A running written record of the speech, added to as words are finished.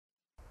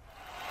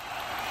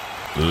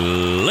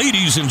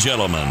Ladies and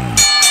gentlemen,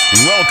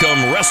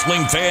 welcome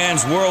wrestling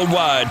fans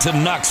worldwide to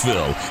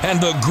Knoxville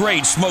and the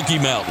Great Smoky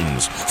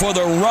Mountains for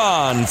the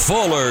Ron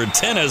Fuller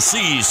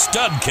Tennessee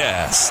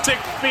Studcast. 6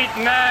 feet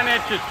 9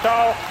 inches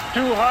tall,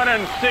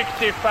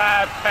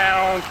 265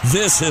 pounds.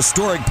 This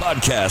historic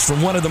podcast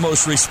from one of the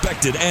most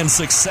respected and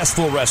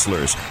successful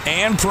wrestlers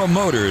and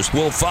promoters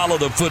will follow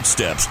the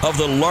footsteps of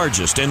the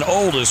largest and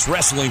oldest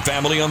wrestling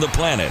family on the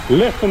planet.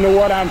 Listen to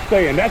what I'm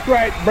saying. That's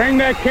right. Bring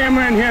that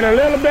camera in here a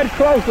little bit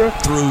closer.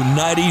 Through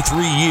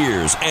 93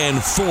 years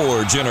and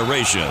 4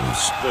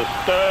 generations. The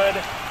stud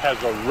has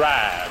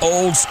arrived.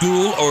 Old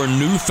school or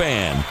new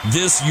fan,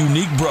 this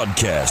unique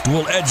broadcast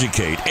will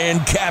educate and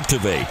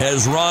captivate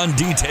as Ron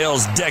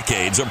details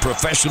decades of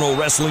professional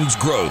wrestling's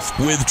growth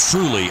with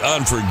truly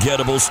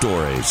unforgettable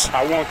stories.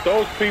 I want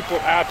those people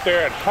out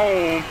there at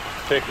home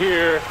to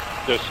hear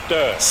the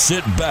stud.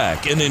 Sit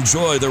back and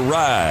enjoy the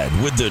ride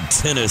with the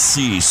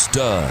Tennessee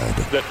Stud.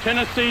 The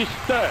Tennessee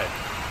Stud.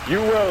 You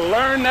will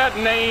learn that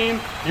name.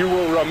 You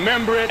will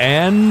remember it.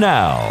 And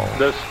now,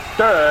 the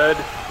stud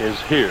is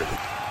here.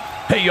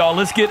 Hey, y'all,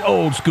 let's get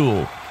old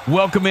school.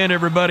 Welcome in,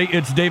 everybody.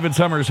 It's David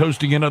Summers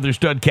hosting another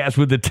Studcast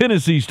with the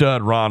Tennessee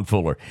Stud, Ron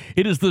Fuller.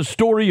 It is the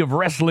story of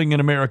wrestling in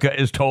America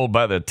as told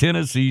by the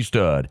Tennessee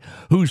Stud,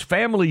 whose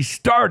family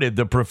started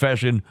the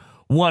profession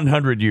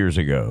 100 years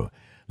ago.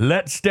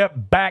 Let's step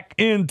back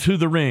into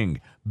the ring,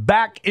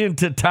 back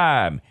into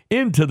time,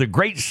 into the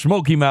Great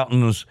Smoky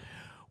Mountains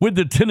with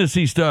the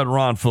Tennessee Stud,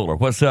 Ron Fuller.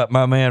 What's up,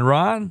 my man,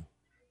 Ron?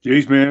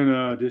 Geez,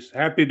 man, just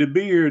happy to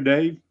be here,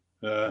 Dave.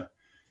 Got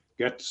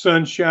the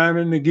sun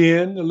shining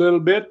again a little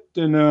bit,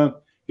 and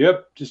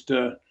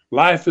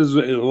life is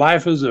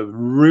a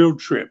real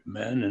trip,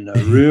 man, and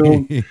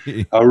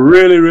I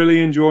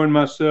really enjoying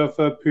myself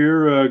up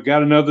here.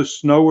 Got another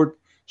snow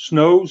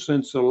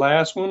since the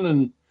last one,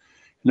 and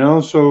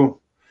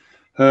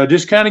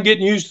just kind of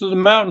getting used to the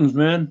mountains,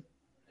 man.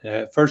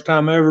 First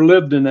time I ever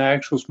lived in the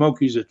actual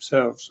Smokies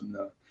itself, and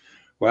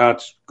wow,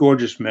 it's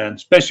gorgeous, man,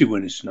 especially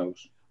when it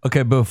snows.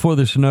 Okay, before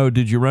the snow,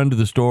 did you run to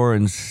the store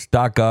and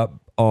stock up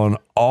on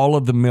all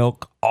of the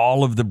milk,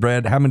 all of the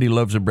bread? How many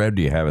loaves of bread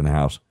do you have in the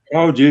house?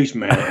 Oh, geez,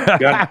 man.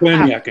 Got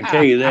plenty, I can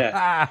tell you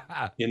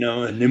that.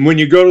 And then when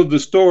you go to the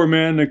store,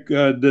 man,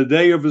 the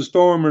day of the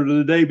storm or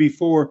the day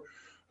before,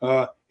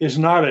 it's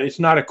not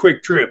a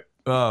quick trip.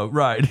 Oh,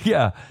 right.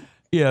 Yeah.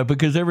 Yeah,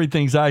 because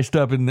everything's iced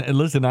up. And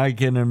listen, I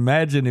can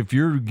imagine if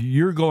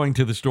you're going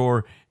to the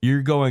store,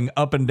 you're going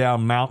up and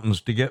down mountains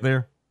to get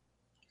there.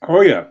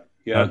 Oh, yeah.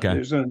 Yeah,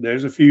 okay.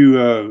 There's a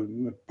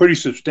few pretty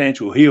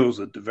substantial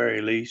hills at the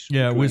very least.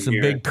 Yeah, with some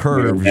big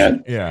curves.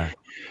 Yeah.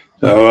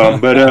 So,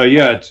 but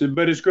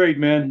it's great,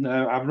 man.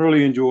 I'm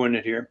really enjoying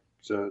it here.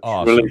 So it's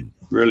awesome.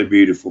 really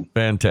beautiful.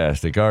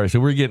 Fantastic. All right, so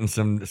we're getting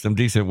some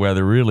decent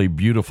weather. Really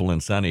beautiful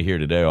and sunny here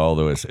today,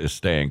 although it's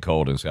staying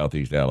cold in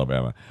southeast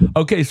Alabama.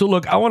 Okay, so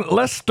look,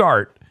 let's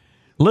start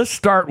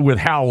with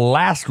how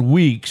last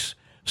week's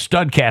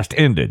Studcast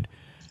ended.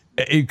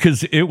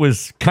 Because it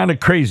was kind of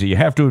crazy, you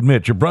have to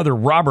admit. Your brother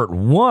Robert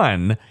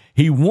won.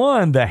 He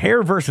won the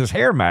hair versus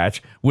hair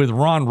match with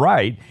Ron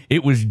Wright.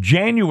 It was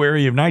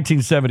January of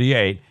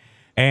 1978,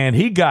 and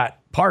he got,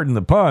 pardon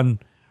the pun,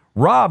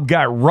 Rob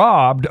got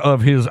robbed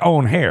of his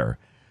own hair.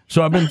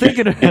 So I've been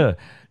thinking,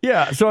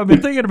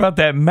 about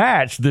that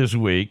match this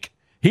week.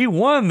 He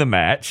won the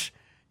match,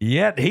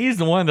 yet he's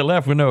the one that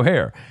left with no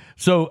hair.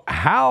 So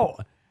how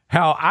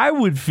I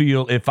would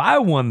feel if I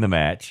won the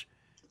match,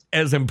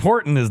 as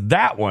important as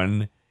that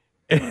one,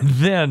 and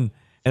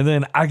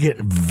then I get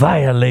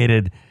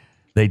violated.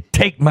 They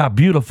take my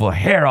beautiful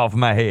hair off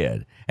my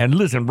head. And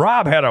listen,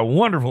 Rob had a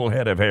wonderful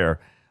head of hair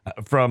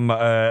from,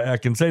 I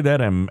can say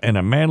that in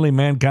a manly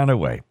man kind of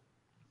way.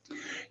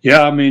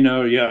 Yeah, I mean,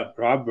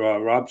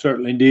 Rob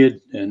certainly did.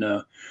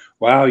 And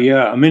wow,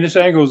 yeah. I mean, this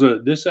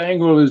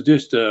angle is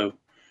just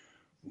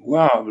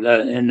wow,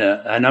 and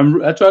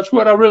that's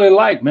what I really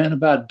like, man,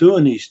 about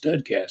doing these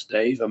Studcasts,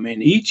 Dave. I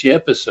mean, each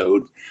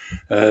episode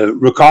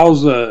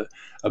recalls a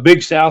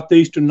big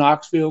southeastern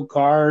Knoxville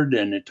card,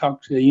 and it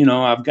talks.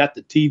 I've got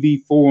the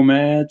TV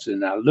formats,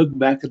 and I look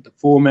back at the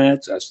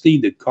formats, I see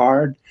the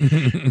card,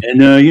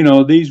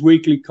 and these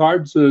weekly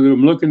cards that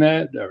I'm looking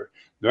at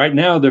right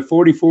now, they're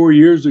 44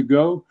 years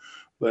ago.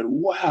 But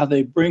wow,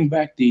 they bring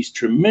back these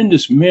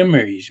tremendous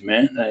memories,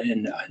 man.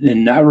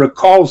 And I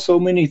recall so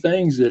many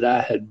things that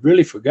I had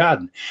really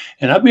forgotten.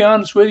 And I'll be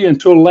honest with you,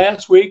 until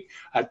last week,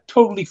 I'd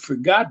totally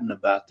forgotten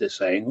about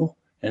this angle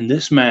and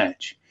this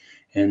match.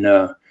 And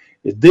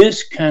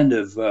this kind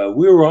of,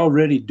 we were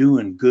already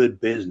doing good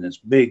business,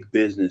 big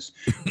business,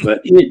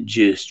 but it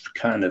just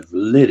kind of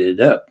lit it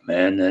up,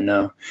 man.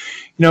 And,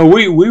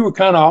 we were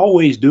kind of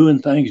always doing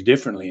things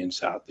differently in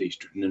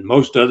Southeastern than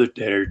most other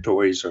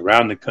territories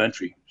around the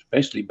country,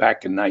 especially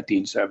back in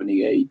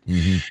 1978.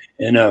 Mm-hmm.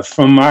 And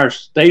from our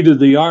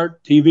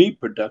state-of-the-art TV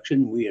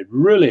production, we had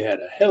really had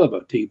a hell of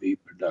a TV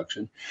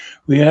production.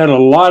 We had a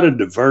lot of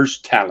diverse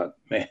talent,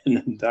 man.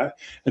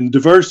 And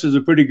diverse is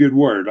a pretty good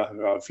word,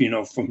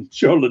 from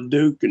Shola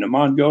Duke and the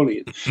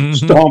Mongolian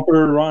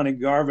Stomper, Ronnie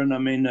Garvin. I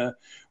mean,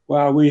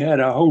 wow, we had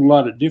a whole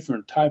lot of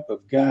different type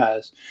of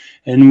guys,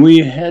 and we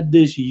had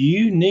this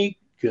unique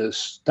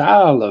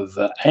style of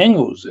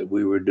angles that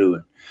we were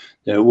doing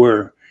that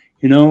were,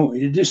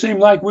 it just seemed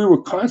like we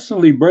were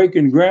constantly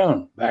breaking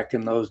ground back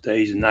in those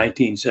days in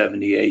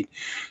 1978.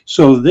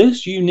 So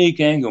this unique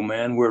angle,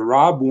 man, where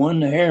Rob won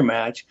the hair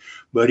match,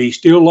 but he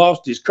still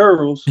lost his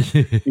curls,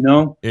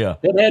 Yeah.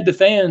 It had the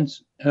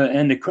fans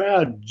and the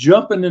crowd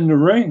jumping in the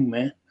ring,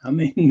 man. I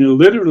mean,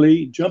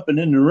 literally jumping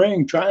in the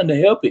ring, trying to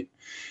help him.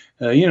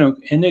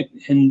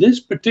 And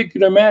this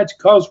particular match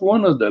caused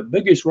one of the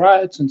biggest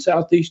riots in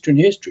Southeastern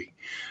history.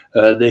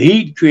 The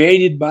heat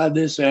created by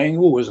this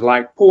angle was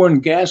like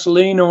pouring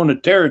gasoline on a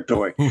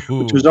territory,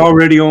 which was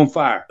already on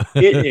fire.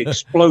 It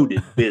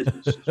exploded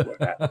business, is what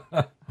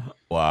happened.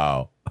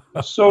 Wow.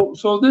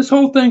 So this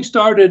whole thing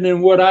started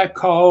in what I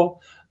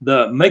call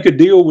the make a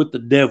deal with the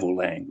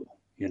devil angle,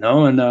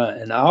 and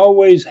I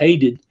always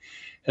hated,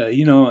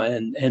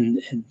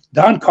 and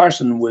Don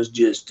Carson was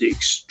just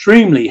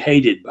extremely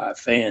hated by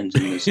fans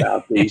in the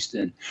Southeast.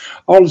 And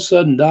all of a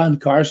sudden, Don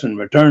Carson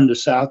returned to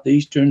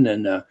Southeastern,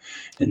 and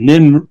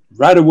then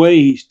right away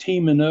he's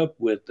teaming up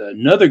with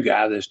another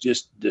guy that's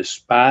just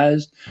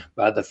despised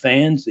by the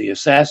fans, the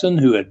Assassin,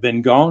 who had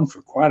been gone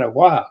for quite a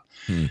while.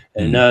 And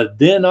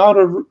then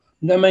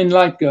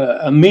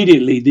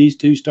immediately these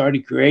two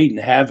started creating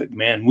havoc,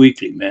 man,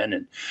 weekly, man,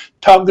 and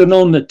talking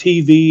on the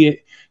TV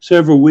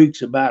several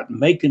weeks about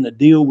making a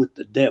deal with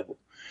the devil.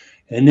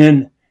 And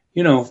then,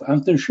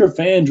 I'm sure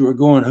fans were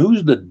going,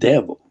 who's the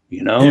devil?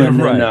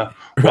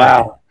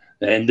 Wow.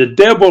 And the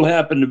devil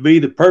happened to be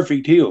the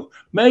perfect heel,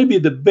 maybe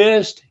the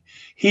best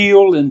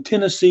heel in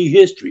Tennessee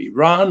history.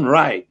 Ron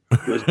Wright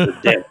was the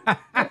devil.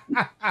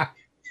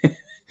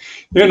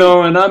 And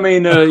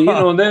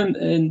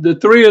the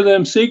three of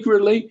them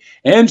secretly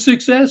and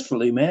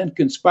successfully, man,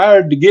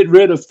 conspired to get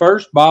rid of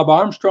first Bob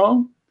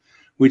Armstrong,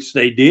 which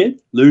they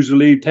did, loser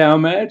leave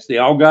town match. They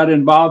all got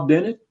involved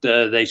in it.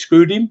 They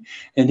screwed him,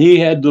 and he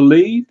had to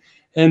leave.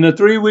 And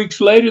 3 weeks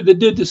later, they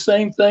did the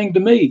same thing to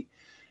me.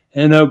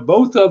 And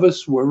both of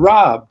us were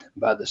robbed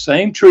by the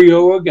same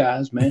trio of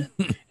guys, man,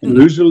 in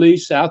loser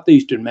leave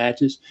Southeastern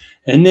matches.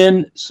 And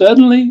then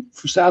suddenly,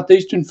 for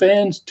Southeastern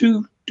fans,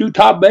 two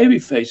top baby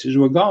faces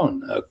were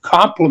gone,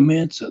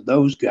 compliments of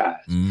those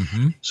guys.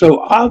 Mm-hmm.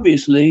 So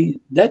obviously,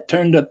 that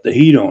turned up the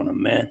heat on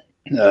them, man.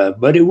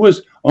 But it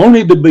was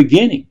only the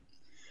beginning.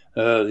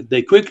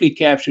 They quickly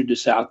captured the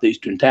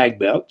Southeastern tag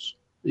belts,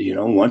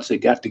 once they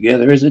got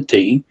together as a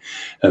team.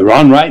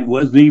 Ron Wright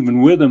wasn't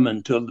even with them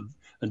until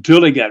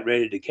they got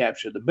ready to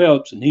capture the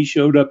belts, and he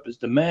showed up as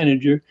the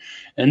manager,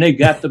 and they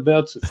got the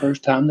belts the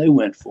first time they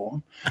went for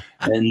them.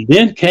 And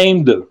then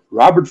came the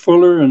Robert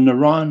Fuller and the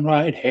Ron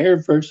Wright hair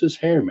versus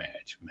hair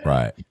match, man.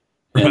 Right.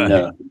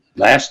 And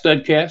last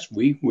Studcast,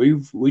 we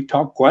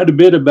talked quite a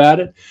bit about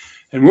it,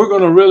 and we're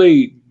going to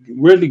really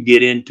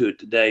get into it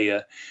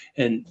today.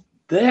 And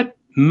that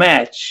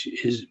match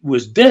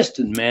was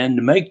destined, man,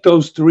 to make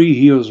those three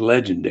heels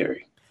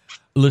legendary.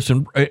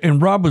 Listen,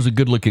 and Rob was a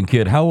good-looking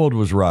kid. How old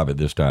was Rob at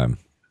this time?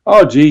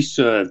 Oh, geez,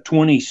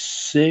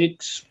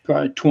 26,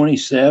 probably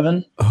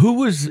 27. Who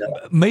was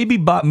maybe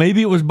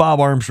it was Bob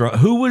Armstrong.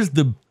 Who was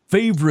the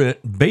favorite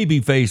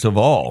baby face of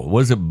all?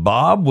 Was it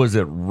Bob? Was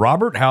it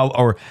Robert?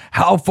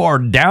 How far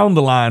down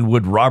the line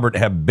would Robert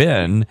have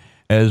been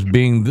as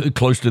being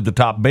close to the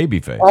top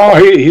baby face?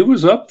 Oh, he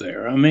was up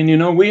there. I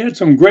mean, we had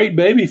some great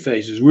baby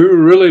faces. We were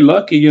really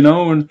lucky,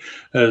 and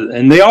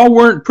they all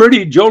weren't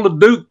pretty. Joe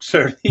LeDuc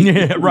certainly.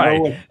 Yeah,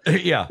 right.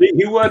 Yeah,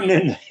 he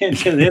wasn't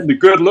in the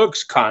good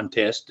looks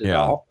contest at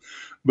all.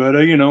 But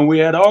we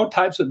had all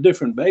types of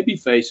different baby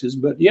faces.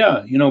 But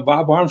yeah,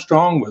 Bob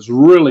Armstrong was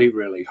really,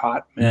 really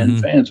hot, man.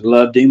 Mm-hmm. Fans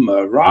loved him.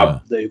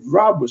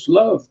 Rob was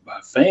loved by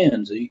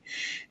fans.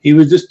 He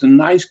was just a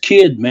nice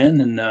kid,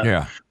 man, and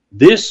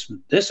This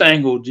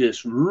angle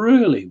just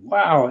really,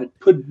 it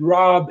put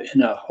Rob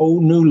in a whole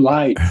new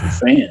light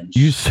for fans.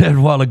 You said a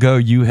while ago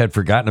you had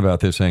forgotten about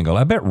this angle.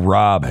 I bet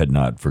Rob had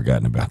not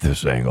forgotten about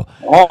this angle.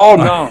 Oh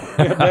no,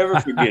 he'll never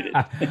forget it.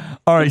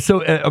 All right, so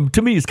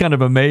to me it's kind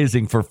of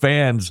amazing for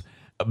fans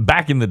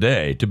back in the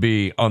day to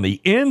be on the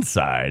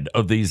inside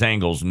of these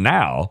angles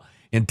now.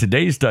 In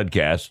today's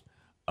Studcast,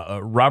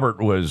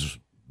 Robert was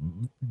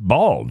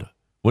bald.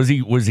 Was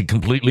he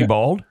completely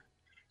bald?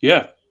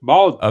 Yeah.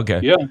 Bald.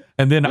 Okay. Yeah.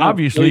 And then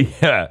obviously,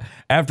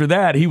 after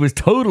that, he was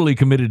totally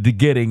committed to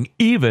getting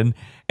even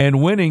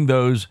and winning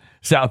those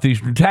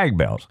Southeastern tag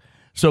belts.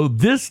 So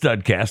this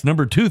Studcast,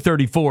 number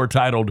 234,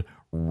 titled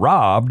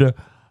Robbed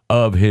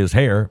of His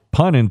Hair,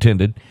 pun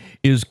intended,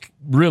 is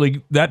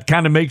really, that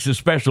kind of makes it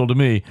special to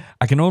me.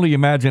 I can only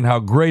imagine how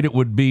great it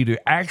would be to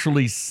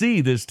actually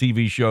see this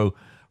TV show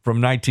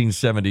from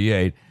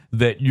 1978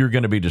 that you're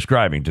going to be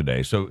describing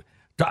today. So,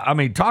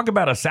 talk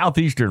about a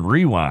Southeastern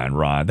rewind,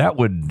 Ron. That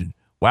would...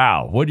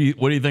 Wow, what do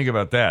you think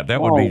about that? That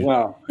would be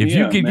if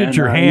you could get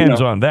your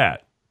hands on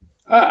that.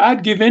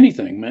 I'd give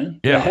anything,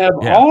 man, to have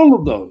all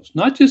of those,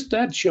 not just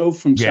that show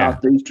from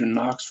Southeastern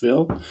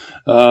Knoxville,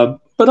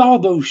 but all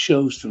those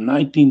shows from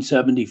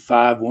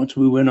 1975. Once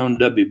we went on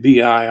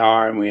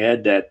WBIR and we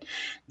had that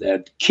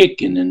that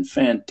kicking and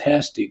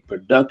fantastic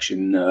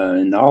production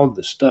and all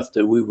the stuff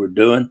that we were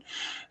doing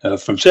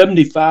from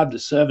 75 to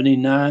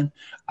 79.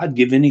 I'd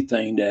give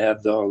anything to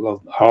have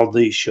all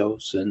these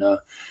shows.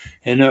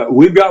 And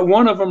we've got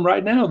one of them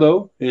right now,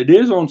 though. It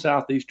is on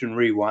Southeastern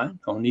Rewind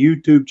on the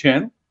YouTube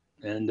channel.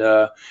 And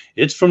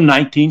it's from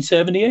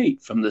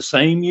 1978, from the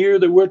same year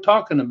that we're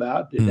talking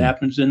about. It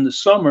happens in the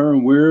summer,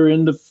 and we're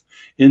in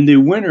the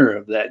winter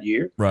of that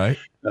year. Right.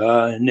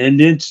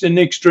 And it's an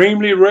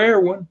extremely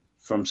rare one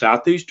from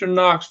Southeastern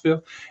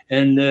Knoxville.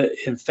 And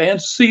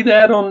fans see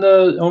that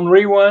on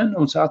Rewind,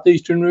 on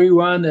Southeastern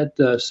Rewind,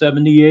 at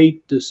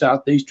 78, the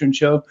Southeastern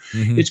show.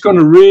 Mm-hmm. It's going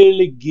to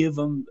really give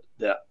them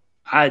the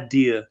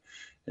idea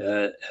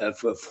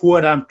of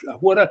what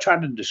I try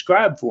to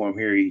describe for them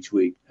here each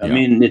week. I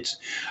mean,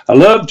 I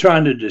love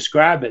trying to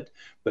describe it,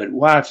 but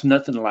why it's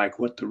nothing like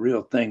what the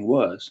real thing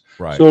was.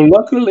 Right. So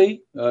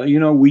luckily,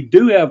 we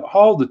do have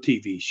all the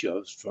TV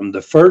shows from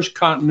the first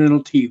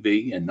Continental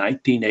TV in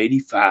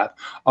 1985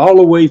 all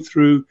the way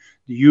through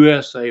the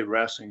USA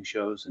wrestling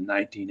shows in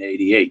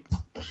 1988.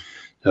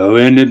 So,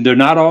 and they're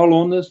not all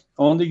on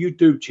the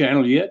YouTube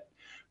channel yet,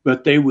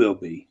 but they will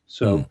be.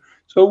 So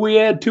we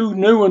add 2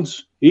 new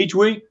ones each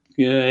week.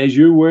 As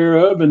you're aware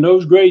of, and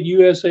those great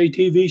USA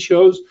TV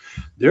shows,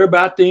 they're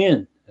about to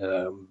end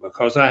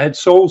because I had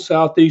sold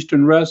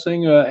Southeastern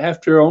Wrestling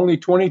after only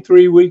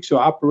 23 weeks of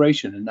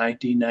operation in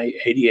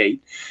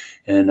 1988,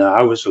 and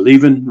I was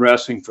leaving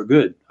wrestling for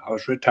good. I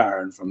was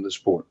retiring from the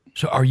sport.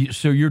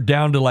 So you're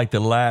down to like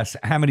the last.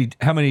 How many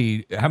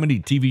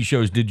TV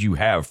shows did you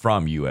have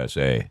from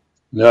USA?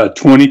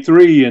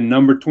 23, and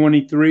number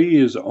 23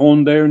 is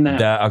on there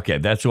now. Okay,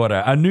 that's what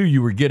I knew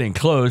you were getting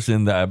close,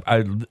 and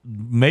I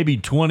maybe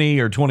 20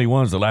 or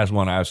 21 is the last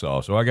one I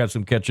saw. So I got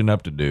some catching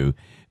up to do,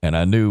 and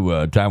I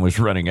knew time was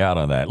running out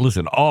on that.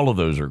 Listen, all of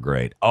those are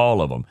great,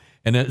 all of them.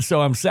 And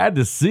so I'm sad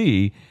to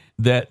see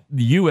that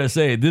the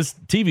USA, this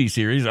TV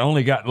series,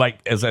 only got, like,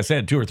 as I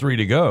said, 2 or 3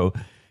 to go.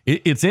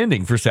 It's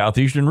ending for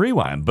Southeastern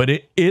Rewind, but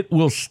it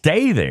will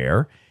stay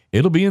there.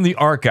 It'll be in the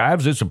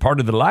archives. It's a part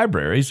of the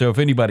library. So if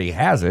anybody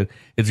has it,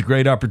 it's a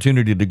great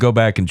opportunity to go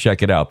back and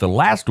check it out. The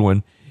last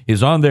one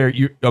is on there.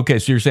 So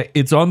you're saying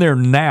it's on there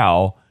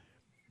now,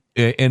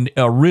 and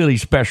a really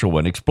special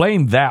one.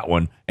 Explain that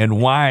one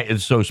and why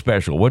it's so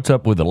special. What's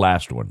up with the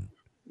last one?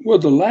 Well,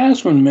 the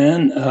last one,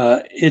 man,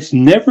 it's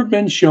never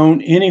been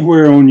shown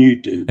anywhere on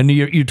YouTube. And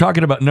you're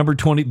talking about number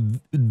 20,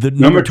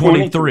 number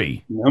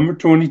 23. Number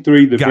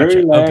 23, the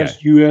very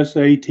last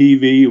USA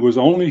TV. It was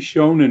only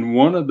shown in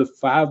one of the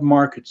 5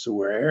 markets that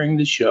were airing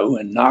the show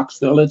in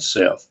Knoxville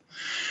itself.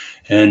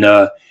 And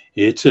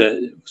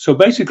so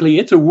basically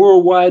it's a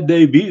worldwide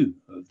debut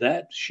of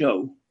that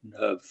show.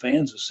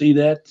 Fans will see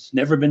that. It's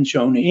never been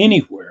shown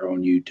anywhere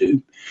on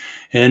YouTube.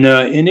 And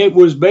it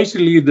was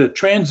basically the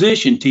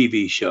transition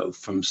TV show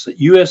from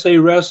USA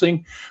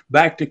Wrestling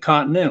back to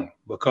Continental,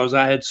 because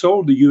I had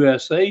sold the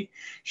USA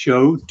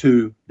show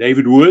to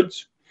David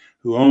Woods,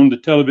 who owned the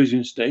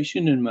television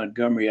station in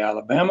Montgomery,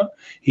 Alabama.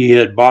 He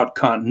had bought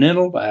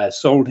Continental. I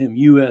sold him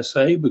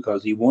USA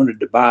because he wanted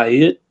to buy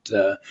it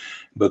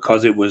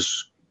because it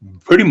was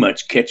pretty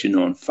much catching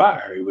on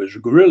fire. It was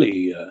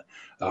really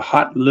a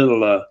hot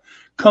little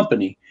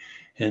company.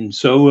 And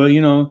so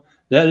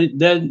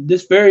that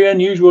this very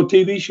unusual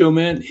TV show,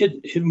 man,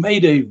 it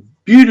made a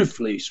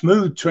beautifully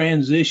smooth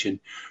transition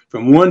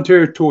from one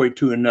territory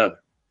to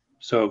another.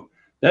 So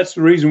that's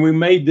the reason we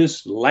made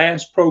this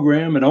last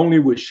program. It only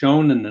was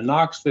shown in the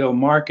Knoxville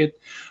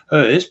market.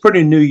 It's a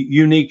pretty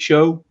unique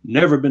show,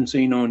 never been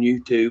seen on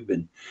YouTube,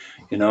 and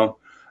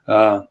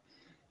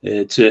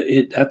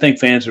I think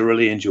fans will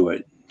really enjoy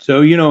it.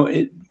 So,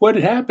 what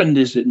had happened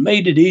is it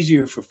made it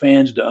easier for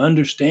fans to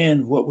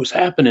understand what was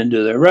happening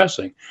to their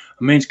wrestling.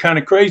 I mean, it's kind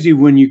of crazy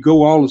when you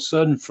go all of a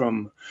sudden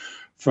from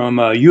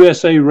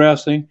USA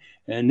Wrestling,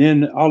 and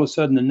then all of a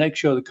sudden the next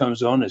show that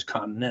comes on is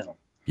Continental.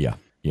 Yeah.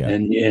 Yeah.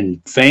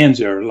 And fans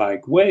are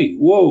like, wait,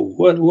 whoa,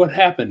 what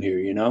happened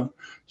here,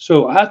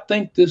 So I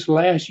think this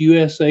last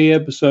USA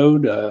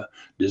episode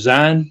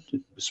designed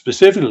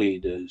specifically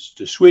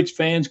to switch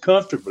fans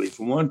comfortably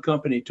from one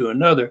company to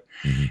another,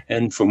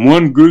 and from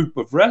one group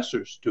of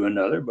wrestlers to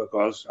another,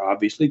 because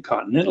obviously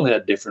Continental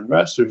had different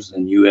wrestlers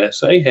than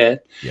USA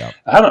had. Yeah.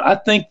 I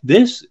think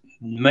this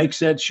makes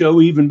that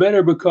show even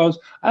better, because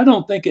I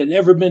don't think it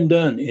ever been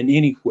done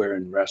anywhere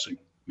in wrestling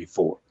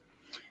before.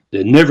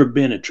 There'd never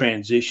been a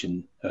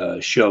transition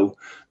show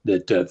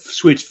that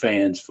switched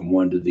fans from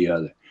one to the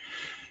other.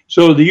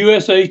 So the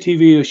USA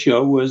TV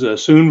show was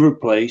soon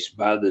replaced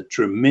by the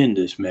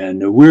tremendous, man.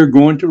 Now we're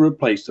going to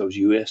replace those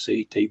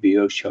USA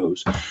TV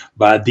shows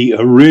by the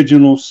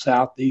original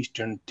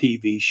Southeastern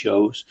TV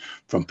shows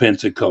from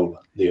Pensacola,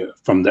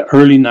 from the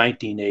early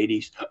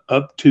 1980s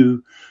up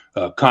to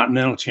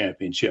Continental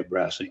Championship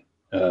Wrestling.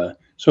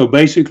 So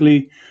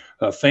basically,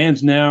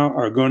 fans now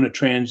are going to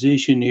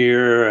transition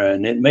here,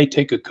 and it may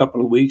take a couple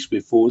of weeks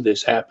before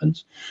this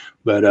happens,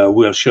 but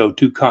we'll show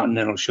 2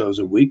 Continental shows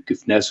a week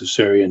if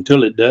necessary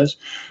until it does.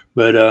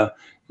 But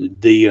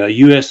the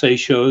USA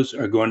shows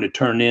are going to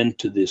turn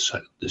into the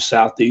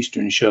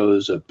Southeastern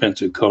shows of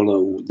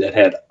Pensacola that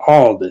had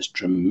all this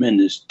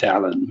tremendous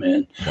talent,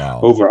 man,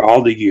 over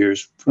all the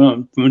years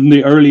from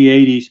the early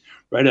 80s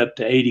right up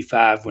to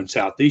 85 when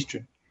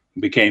Southeastern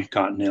became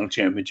Continental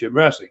Championship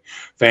Wrestling.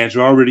 Fans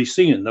are already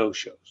seeing those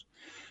shows.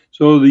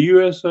 So the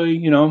USA,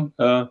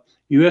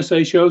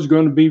 USA shows are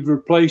going to be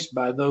replaced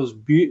by those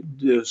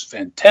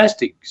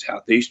fantastic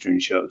Southeastern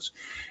shows.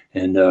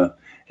 And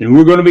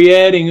we're going to be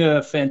adding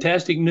a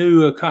fantastic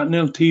new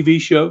Continental TV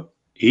show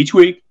each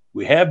week.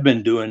 We have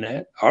been doing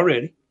that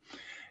already.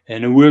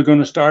 And we're going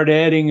to start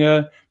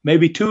adding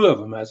maybe 2 of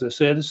them, as I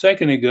said a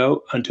second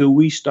ago, until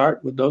we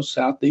start with those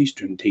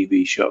Southeastern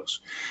TV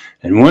shows.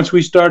 And once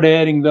we start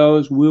adding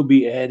those, we'll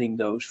be adding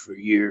those for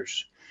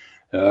years.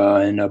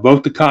 And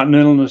both the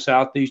Continental and the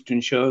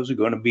Southeastern shows are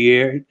going to be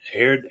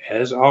aired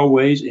as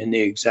always in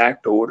the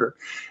exact order.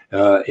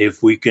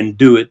 If we can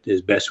do it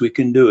as best we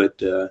can do it,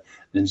 the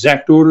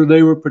exact order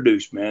they were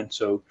produced, man.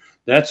 So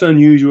that's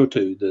unusual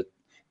too.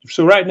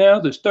 So right now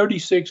there's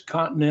 36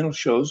 Continental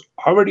shows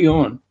already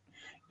on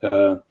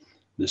the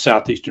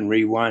Southeastern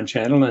Rewind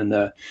channel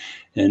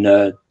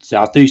and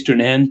Southeastern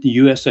and the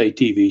USA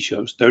TV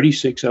shows.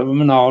 36 of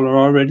them and all are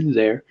already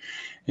there.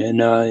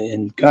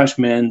 And gosh,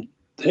 man,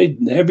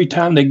 every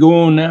time they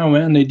go on now,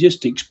 man, they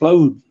just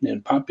explode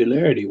in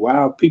popularity.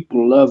 Wow,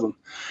 people love them.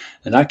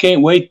 And I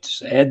can't wait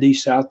to add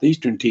these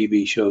Southeastern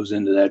TV shows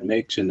into that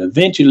mix. And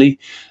eventually,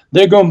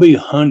 there are going to be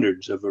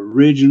hundreds of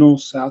original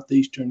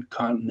Southeastern,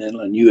 Continental,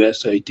 and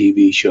USA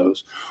TV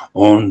shows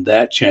on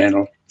that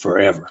channel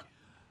forever.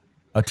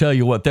 I'll tell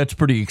you what, that's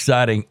pretty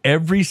exciting.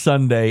 Every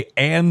Sunday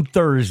and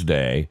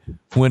Thursday,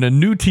 when a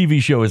new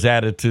TV show is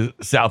added to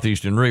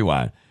Southeastern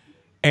Rewind,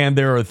 and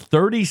there are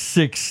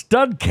 36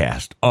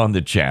 studcasts on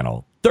the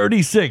channel,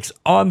 36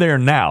 on there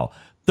now,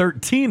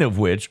 13 of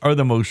which are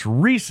the most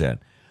recent.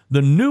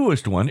 The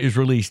newest one is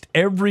released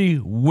every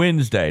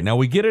Wednesday. Now,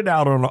 we get it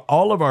out on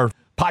all of our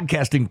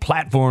podcasting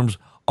platforms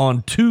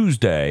on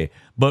Tuesday,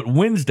 but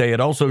Wednesday it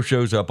also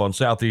shows up on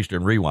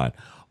Southeastern Rewind.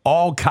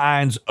 All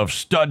kinds of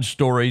stud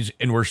stories,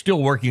 and we're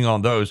still working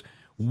on those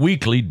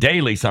weekly,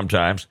 daily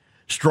sometimes,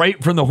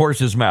 straight from the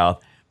horse's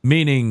mouth,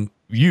 meaning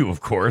you,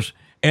 of course,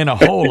 and a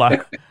whole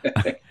lot.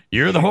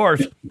 You're the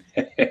horse.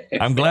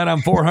 I'm glad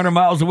I'm 400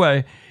 miles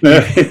away. No,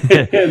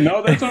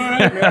 that's all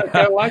right, man. I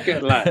kind of like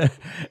it.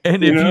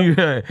 And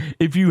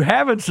if you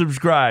haven't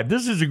subscribed,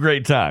 this is a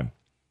great time.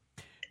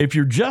 If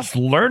you're just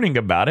learning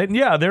about it, and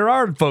yeah, there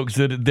are folks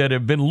that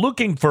have been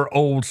looking for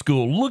old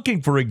school,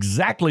 looking for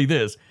exactly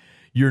this.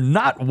 You're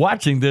not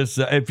watching this.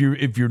 If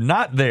you're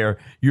not there,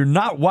 you're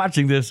not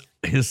watching this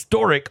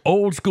historic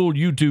old school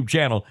YouTube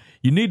channel.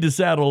 You need to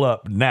saddle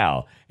up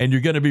now, and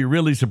you're going to be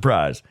really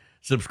surprised.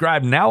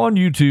 Subscribe now on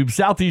YouTube,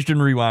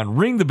 Southeastern Rewind.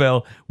 Ring the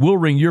bell. We'll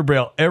ring your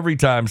bell every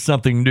time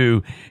something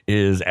new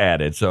is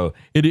added. So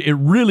it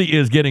really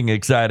is getting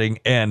exciting,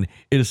 and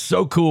it is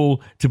so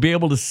cool to be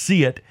able to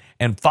see it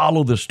and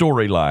follow the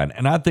storyline.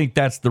 And I think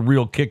that's the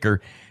real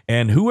kicker.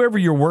 And whoever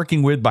you're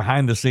working with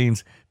behind the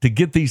scenes to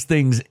get these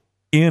things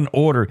in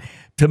order,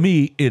 to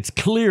me, it's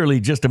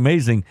clearly just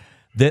amazing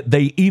that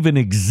they even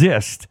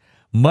exist,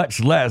 much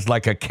less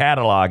like a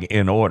catalog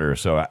in order.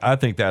 So I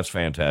think that's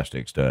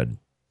fantastic, Stud.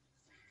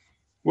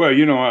 Well,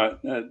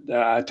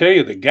 I tell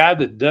you, the guy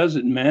that does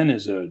it, man,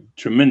 is a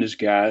tremendous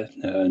guy.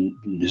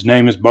 His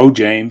name is Bo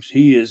James.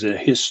 He is a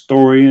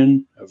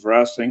historian of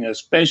wrestling,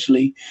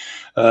 especially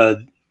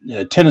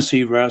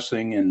Tennessee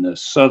wrestling and the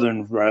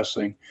Southern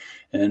wrestling.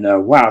 And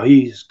wow,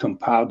 he's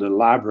compiled a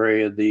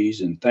library of these,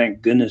 and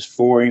thank goodness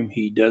for him.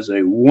 He does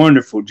a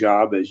wonderful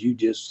job, as you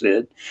just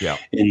said,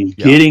 in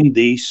getting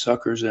these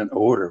suckers in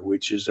order,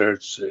 which is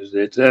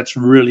that's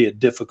really a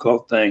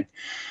difficult thing.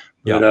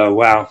 But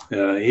wow,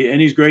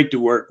 and he's great to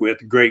work with.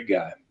 Great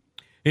guy.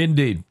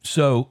 Indeed.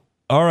 So,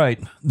 all right,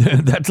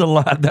 that's a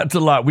lot. That's a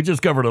lot. We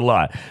just covered a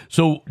lot.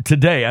 So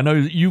today, I know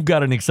you've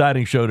got an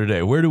exciting show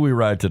today. Where do we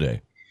ride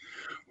today?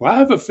 Well, I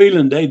have a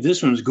feeling, Dave,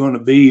 this one's going to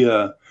be,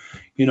 a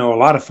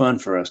lot of fun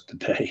for us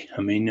today.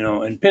 I mean,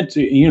 and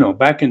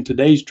back in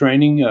today's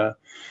training,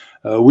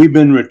 we've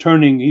been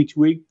returning each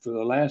week for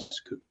the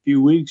last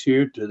few weeks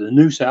here to the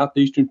new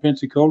Southeastern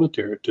Pensacola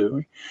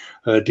territory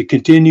to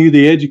continue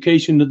the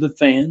education of the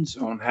fans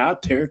on how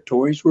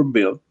territories were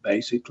built,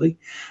 basically.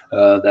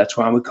 That's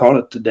why we call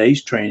it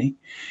today's training.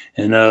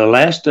 And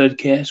last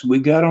studcast, we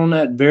got on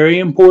that very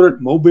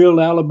important Mobile,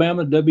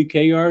 Alabama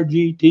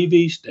WKRG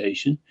TV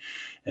station.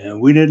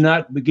 And we did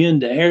not begin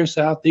to air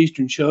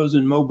Southeastern shows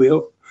in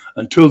Mobile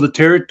until the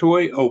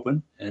territory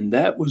opened, and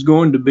that was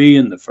going to be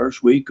in the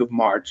first week of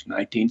March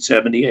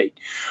 1978.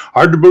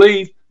 Hard to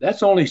believe,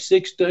 that's only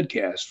 6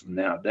 studcasts from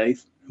now,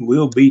 Dave.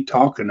 We'll be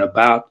talking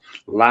about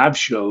live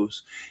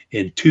shows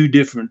in 2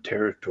 different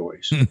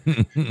territories.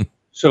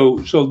 So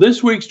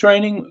this week's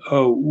training,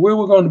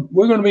 we're going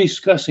to be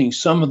discussing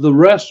some of the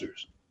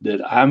wrestlers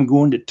that I'm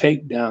going to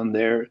take down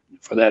there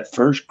for that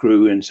first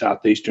crew in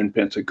southeastern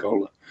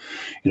Pensacola.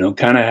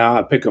 Kind of how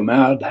I pick them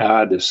out, how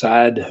I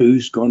decide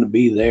who's going to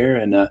be there.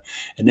 And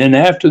then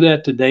after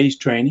that, today's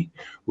training,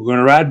 we're going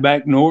to ride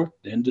back north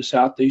into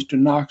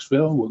southeastern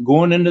Knoxville. We're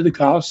going into the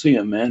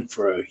Coliseum, man,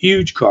 for a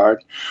huge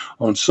card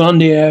on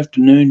Sunday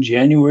afternoon,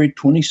 January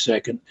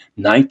 22nd,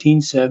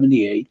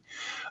 1978.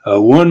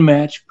 One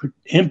match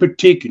in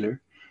particular,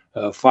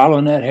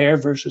 following that hair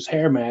versus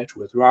hair match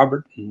with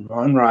Robert and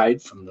Ron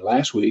Wright from the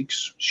last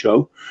week's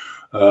show,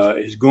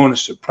 is going to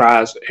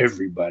surprise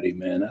everybody,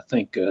 man. I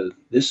think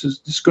this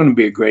is going to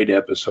be a great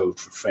episode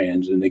for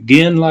fans. And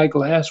again, like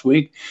last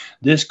week,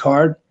 this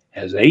card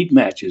has 8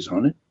 matches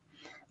on it.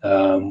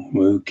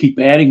 We'll keep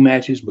adding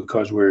matches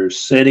because we're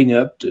setting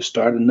up to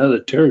start another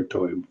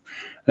territory.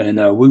 And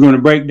we're going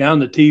to break down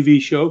the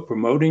TV show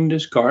promoting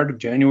this card of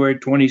January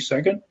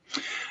 22nd.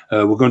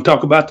 We're going to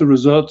talk about the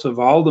results of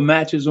all the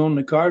matches on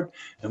the card,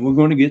 and we're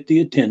going to get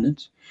the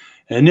attendance.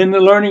 And then the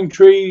learning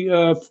tree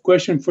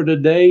question for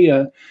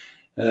today,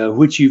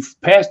 which you've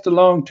passed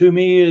along to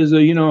me, is,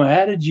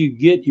 how did you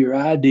get your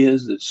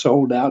ideas that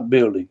sold out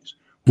buildings?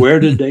 Where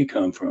did they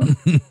come from?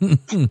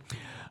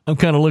 I'm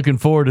kind of looking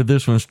forward to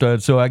this one,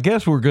 Stud. So I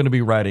guess we're going to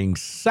be riding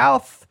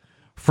south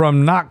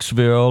from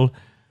Knoxville.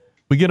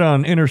 We get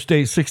on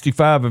Interstate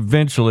 65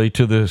 eventually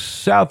to the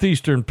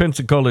southeastern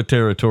Pensacola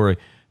territory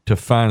to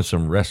find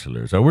some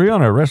wrestlers. Are we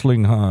on a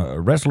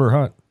wrestler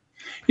hunt?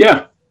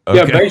 Yeah. Okay.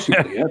 Yeah,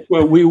 basically. That's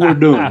what we were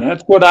doing.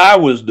 That's what I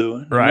was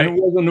doing. Right. And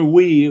it wasn't a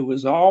we, it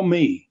was all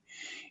me.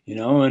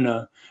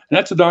 And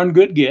that's a darn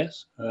good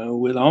guess.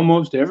 With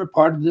almost every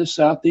part of this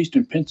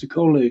southeastern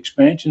Pensacola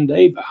expansion,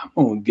 Dave, I'm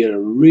going to get a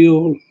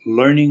real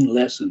learning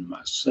lesson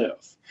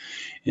myself.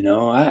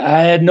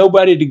 I had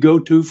nobody to go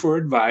to for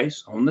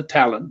advice on the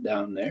talent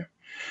down there,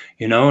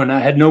 and I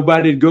had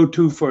nobody to go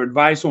to for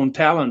advice on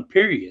talent,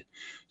 period.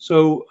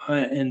 So,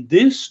 and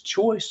this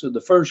choice of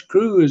the first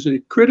crew is a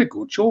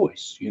critical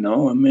choice,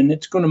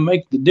 it's going to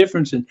make the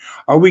difference in,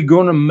 are we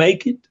going to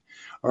make it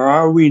or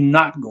are we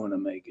not going to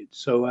make it?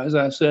 So, as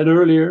I said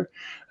earlier,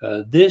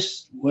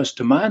 this was,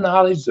 to my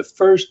knowledge, the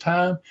first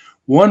time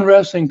one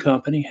wrestling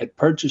company had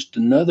purchased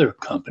another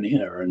company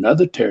or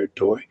another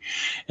territory,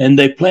 and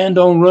they planned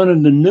on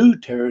running the new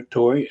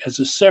territory as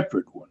a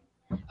separate one.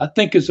 I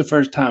think it's the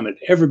first time it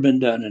ever been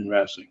done in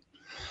wrestling.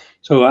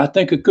 So I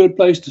think a good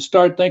place to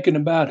start thinking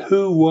about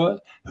who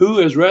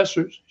as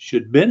wrestlers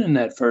should have been in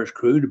that first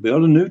crew to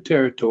build a new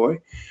territory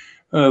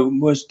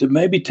was to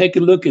maybe take a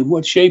look at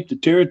what shape the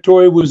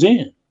territory was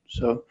in.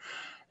 So,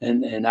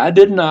 and I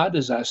did not,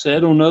 as I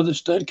said on other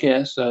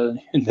studcasts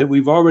that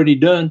we've already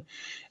done,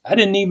 I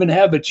didn't even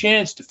have a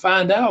chance to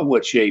find out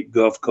what shape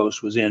Gulf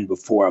Coast was in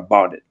before I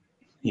bought it.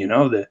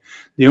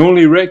 They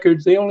only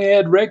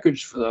had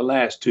records for the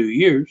last 2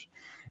 years.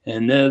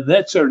 And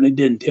that certainly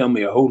didn't tell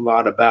me a whole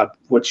lot about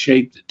what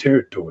shape the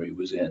territory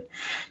was in.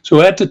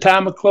 So at the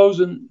time of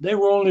closing, they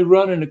were only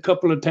running a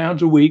couple of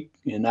towns a week,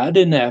 and I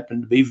didn't happen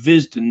to be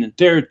visiting the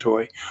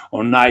territory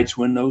on nights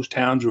when those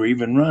towns were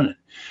even running.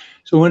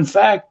 So in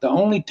fact, the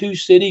only 2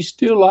 cities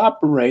still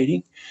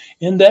operating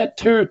in that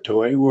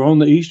territory were on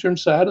the eastern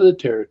side of the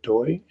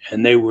territory,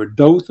 and they were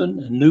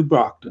Dothan and New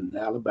Brockton,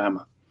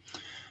 Alabama.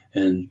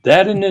 And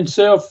that in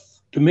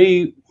itself, to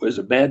me, was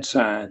a bad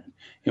sign.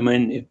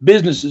 If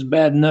business is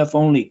bad enough,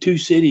 only 2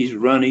 cities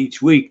run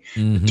each week.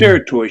 Mm-hmm. The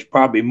territory is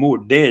probably more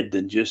dead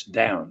than just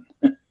down.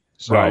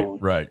 So,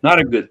 right.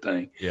 Not a good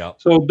thing. Yeah.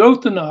 So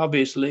Dothan,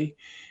 obviously,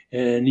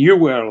 and you're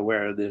well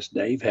aware of this,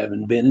 Dave,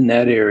 having been in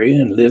that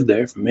area and lived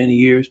there for many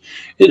years,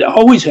 it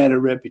always had a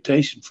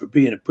reputation for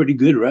being a pretty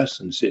good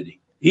wrestling city,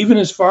 even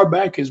as far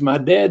back as my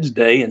dad's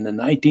day in the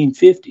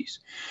 1950s.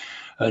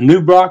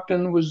 New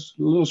Brockton was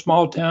a little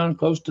small town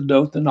close to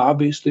Dothan,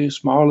 obviously a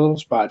small little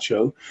spot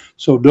show.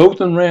 So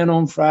Dothan ran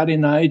on Friday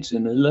nights,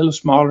 and a little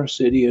smaller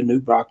city of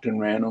New Brockton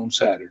ran on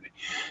Saturday.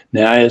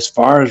 Now, as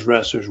far as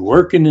wrestlers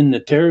working in the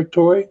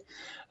territory,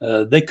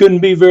 they couldn't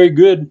be very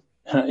good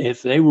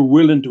if they were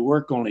willing to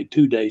work only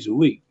 2 days a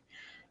week.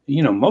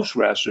 Most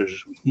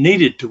wrestlers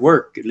needed to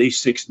work at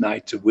least 6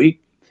 nights a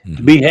week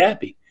to be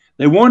happy.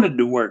 They wanted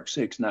to work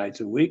 6 nights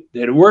a week.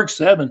 They'd work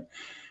 7.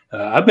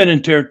 I've been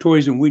in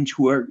territories in which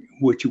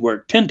you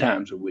work 10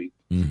 times a week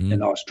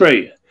in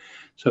Australia.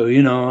 So,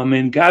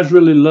 guys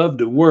really love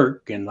to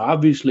work. And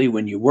obviously,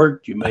 when you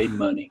worked, you made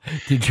money.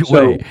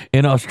 Wait,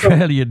 in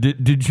Australia,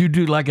 did you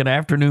do like an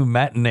afternoon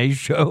matinee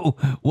show?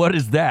 What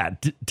is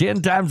that?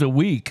 10 times a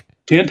week?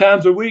 10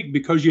 times a week,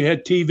 because you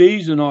had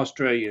TVs in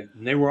Australia,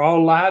 and they were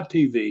all live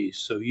TVs.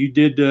 So you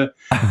did,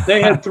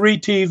 they had 3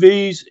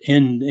 TVs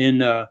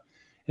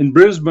in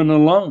Brisbane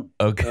alone,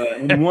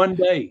 in one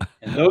day.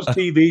 And those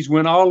TVs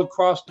went all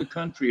across the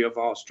country of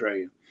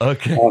Australia.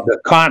 Okay. The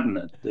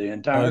continent, the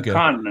entire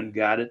continent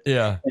got it.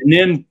 Yeah. And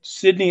then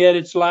Sydney had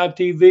its live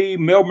TV,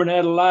 Melbourne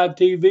had a live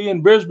TV,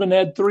 and Brisbane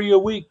had 3 a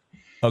week.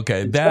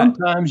 Okay.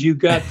 Sometimes you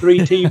got 3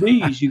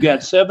 TVs. You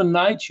got 7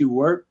 nights you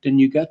worked,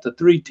 and you got the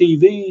 3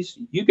 TVs.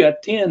 You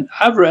got 10.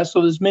 I've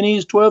wrestled as many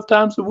as 12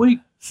 times a week.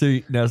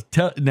 See,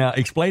 now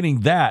explaining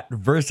that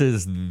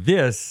versus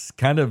this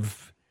kind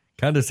of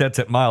Kind of sets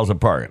it miles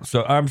apart.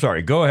 So I'm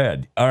sorry. Go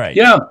ahead. All right.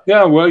 Yeah.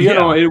 Well, you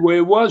know,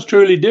 it was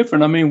truly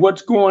different. I mean,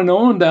 what's going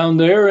on down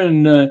there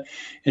in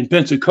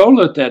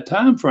Pensacola at that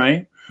time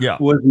frame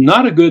was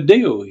not a good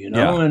deal, you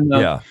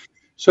know.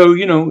 So,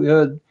 you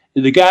know,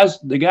 the guys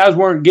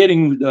weren't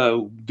getting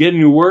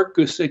to work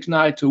 6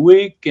 nights a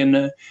week,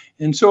 and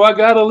so I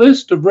got a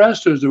list of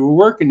wrestlers that were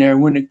working there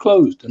when it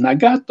closed, and I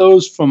got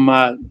those from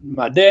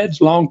my dad's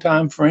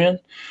longtime friend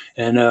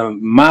and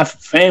my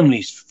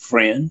family's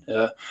friend.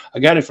 I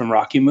got it from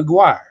Rocky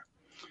McGuire,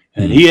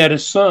 and he had a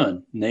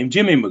son named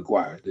Jimmy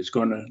McGuire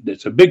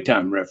that's a big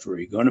time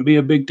referee, going to be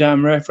a big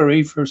time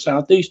referee for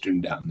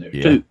Southeastern down there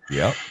too.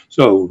 Yeah.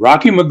 So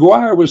Rocky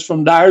McGuire was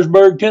from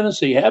Dyersburg,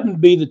 Tennessee, happened to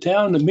be the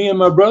town that me and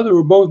my brother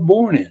were both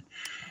born in.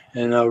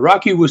 And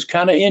Rocky was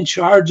kind of in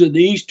charge of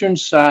the eastern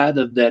side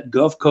of that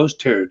Gulf Coast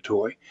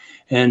territory.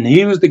 And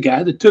he was the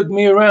guy that took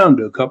me around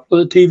to a couple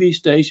of the TV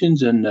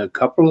stations and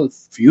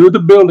few of the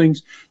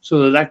buildings so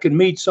that I could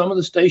meet some of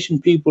the station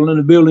people and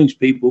the buildings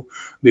people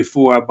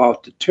before I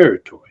bought the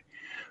territory.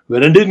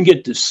 But I didn't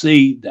get to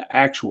see the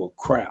actual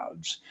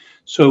crowds.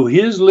 So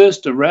his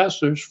list of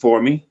wrestlers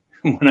for me,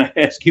 when I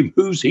asked him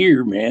who's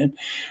here, man,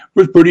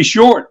 was pretty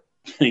short.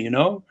 You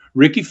know,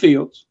 Ricky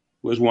Fields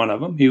was one of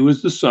them. He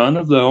was the son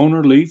of the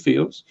owner, Lee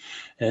Fields.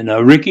 And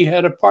Ricky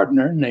had a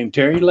partner named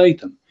Terry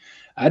Latham.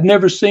 I'd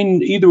never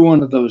seen either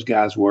one of those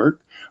guys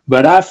work,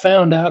 but I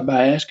found out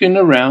by asking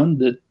around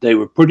that they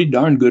were pretty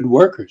darn good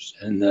workers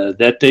and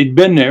that they'd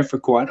been there for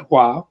quite a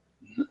while.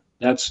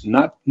 That's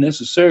not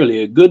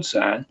necessarily a good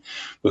sign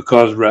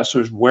because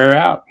wrestlers wear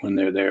out when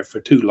they're there for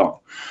too long.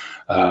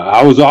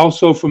 I was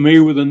also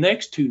familiar with the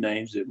next two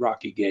names that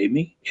Rocky gave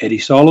me, Eddie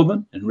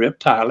Sullivan and Rip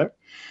Tyler.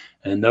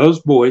 And those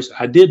boys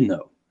I did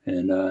know.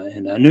 And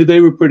I knew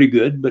they were pretty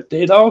good, but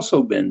they'd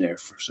also been there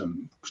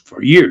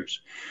for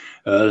years.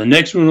 The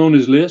next one on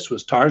his list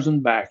was Tarzan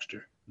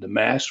Baxter, the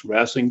masked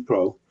wrestling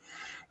pro,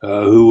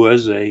 who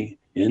was a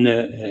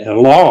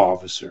law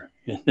officer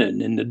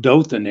in the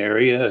Dothan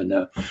area and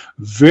a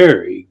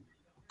very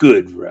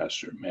good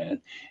wrestler, man.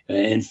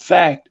 In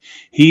fact,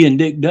 he and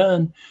Dick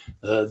Dunn,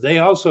 they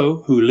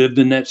also, who lived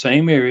in that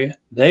same area,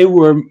 they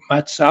were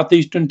my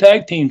Southeastern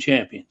Tag Team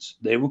champions.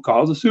 They were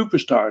called the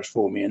Superstars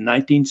for me in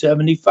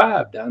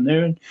 1975 down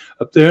there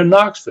up there in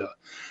Knoxville.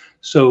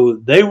 So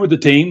they were the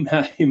team,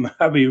 you might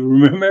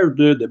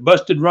remember, that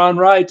busted Ron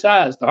Wright's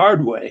eyes the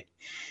hard way.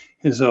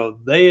 And so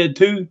they had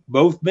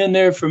both been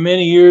there for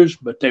many years,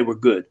 but they were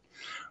good.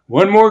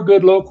 One more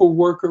good local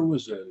worker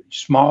was a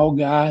small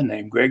guy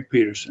named Greg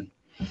Peterson.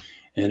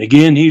 And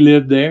again, he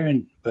lived there,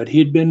 but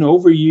he'd been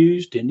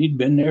overused and he'd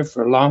been there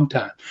for a long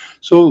time.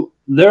 So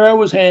there I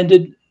was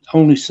handed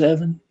only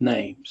 7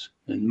 names,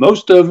 and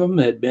most of them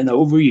had been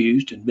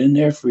overused and been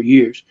there for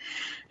years.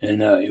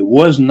 And it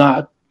was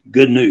not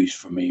good news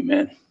for me,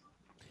 man.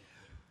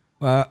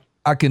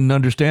 I can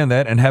understand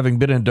that. And having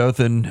been in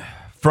Dothan,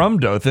 from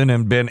Dothan,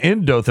 and been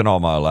in Dothan all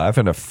my life,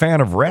 and a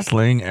fan of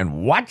wrestling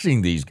and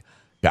watching these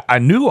guys, I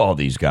knew all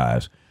these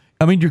guys.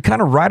 I mean, you're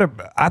kind of right.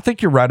 I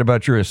think you're right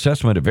about your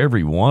assessment of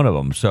every one of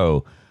them.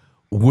 So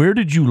where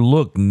did you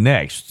look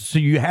next? So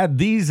you had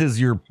these as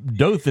your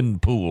Dothan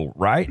pool,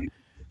 right?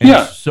 And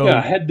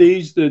I had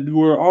these that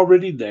were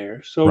already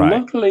there. So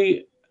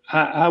luckily,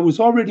 I was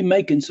already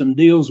making some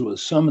deals with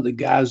some of the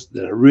guys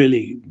that I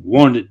really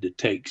wanted to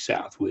take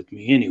south with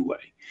me anyway.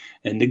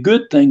 And the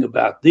good thing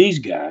about these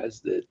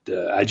guys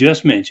that I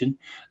just mentioned,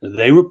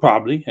 they were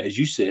probably, as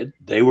you said,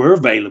 they were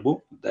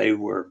available. They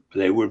were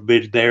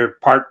there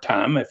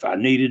part-time if I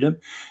needed them,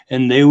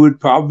 and they would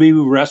probably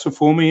wrestle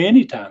for me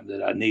anytime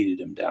that I needed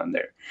them down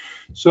there.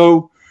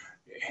 So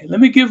let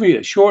me give you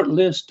a short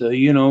list, that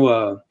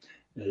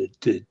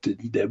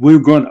we were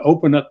going to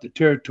open up the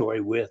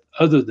territory with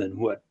other than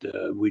what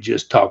we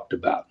just talked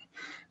about.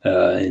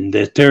 And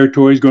the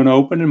territory is going to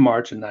open in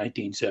March of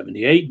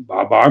 1978.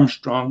 Bob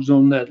Armstrong's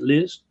on that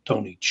list.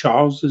 Tony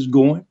Charles is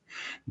going.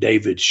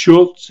 David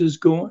Schultz is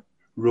going.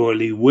 Roy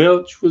Lee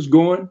Welch was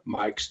going.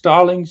 Mike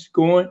Stallings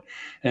going.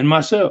 And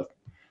myself.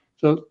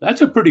 So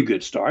that's a pretty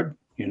good start,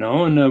 you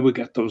know. And we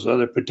got those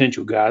other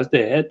potential guys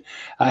I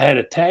had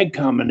a tag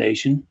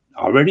combination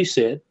already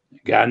set. A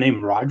guy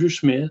named Roger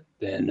Smith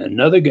and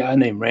another guy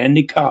named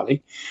Randy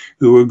Colley,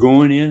 who were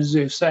going in as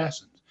the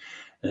Assassins.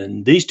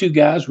 And these two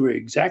guys were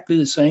exactly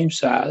the same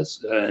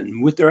size.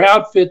 And with their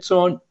outfits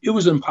on, it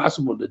was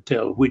impossible to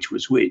tell which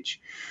was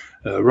which.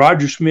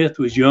 Roger Smith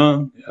was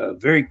young,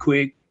 very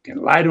quick, and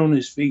light on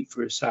his feet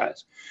for his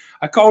size.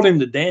 I called him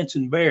the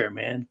Dancing Bear,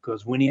 man,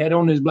 because when he had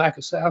on his Black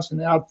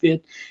Assassin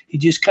outfit, he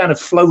just kind of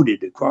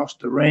floated across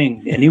the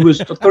ring. And he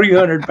was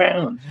 300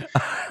 pounds.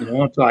 You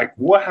know, it's like,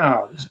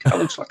 wow, this guy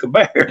looks like a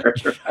bear.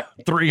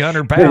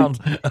 300 pounds.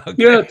 Okay.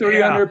 Yeah,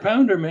 300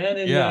 pounder, man.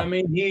 And I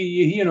mean,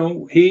 he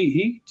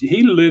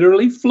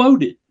literally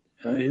floated.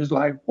 It was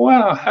like,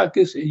 wow,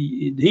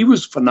 he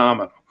was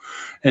phenomenal.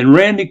 And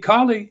Randy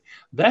Colley,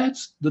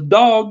 that's the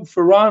dog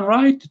for Ron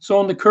Wright that's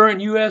on the current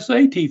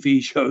USA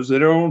TV shows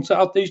that are on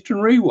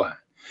Southeastern Rewind.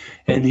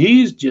 and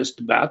he's just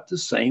about the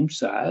same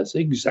size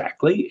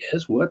exactly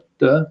as what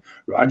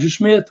Roger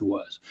Smith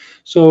was.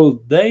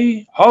 So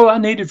all I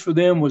needed for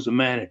them was a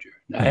manager.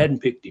 I hadn't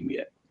picked him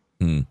yet.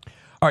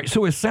 All right,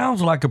 so it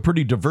sounds like a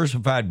pretty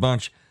diversified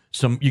bunch.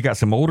 You got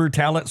some older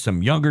talent,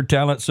 some younger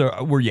talent.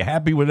 So were you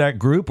happy with that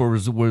group, or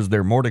was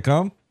there more to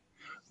come?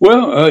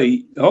 Well,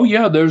 oh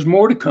yeah, there's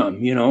more to come,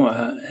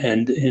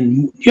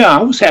 and yeah,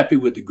 I was happy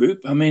with the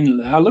group. I mean,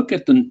 I look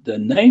at the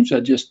names I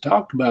just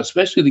talked about,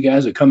 especially the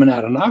guys that are coming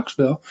out of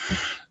Knoxville.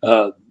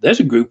 There's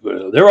a group,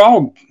 they're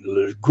all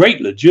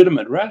great,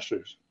 legitimate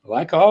wrestlers,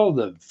 like all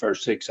the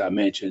first six I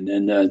mentioned.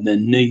 And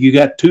then you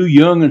got two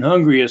young and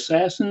hungry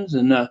assassins,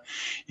 and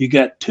you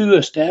got two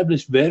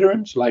established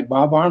veterans like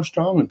Bob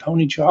Armstrong and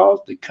Tony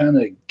Charles that kind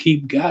of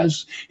keep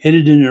guys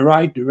headed in the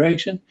right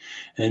direction.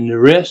 And the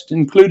rest,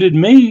 included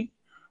me,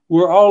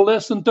 we're all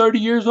less than 30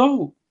 years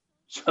old.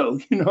 So,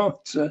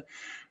 it's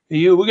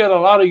we got a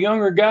lot of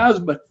younger guys,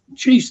 but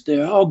geez,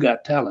 they all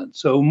got talent.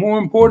 So more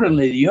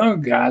importantly, the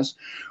younger guys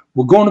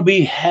were going to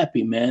be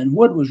happy, man.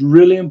 What was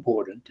really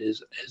important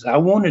is I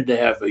wanted to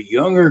have a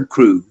younger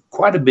crew,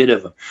 quite a bit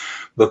of them,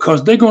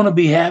 because they're going to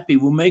be happy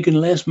with making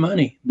less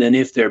money than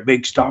if they're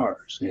big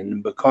stars.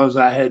 And because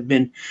I had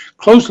been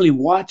closely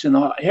watching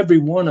every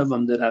one of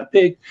them that I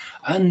picked,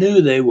 I knew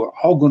they were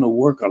all going to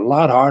work a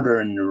lot harder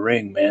in the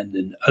ring, man,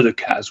 than other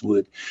guys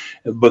would,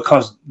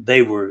 because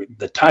they were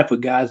the type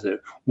of guys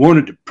that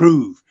wanted to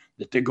prove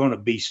that they're going to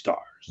be stars.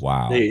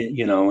 Wow.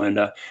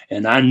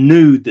 And I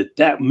knew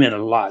that meant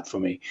a lot for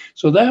me.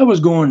 So that was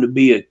going to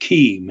be a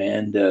key,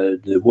 man,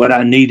 what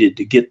I needed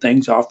to get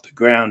things off the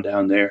ground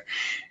down there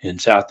in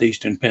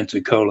southeastern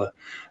Pensacola,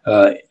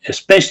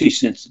 especially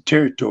since the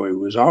territory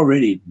was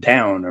already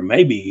down or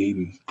maybe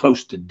even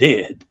close to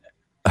dead.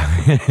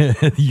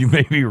 You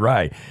may be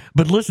right.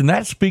 But listen,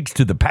 that speaks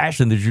to the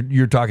passion that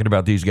you're talking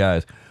about, these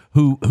guys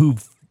who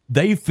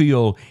they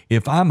feel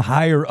if I'm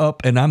higher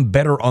up and I'm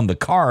better on the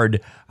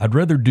card, I'd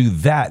rather do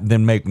that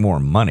than make more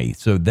money.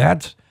 So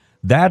that's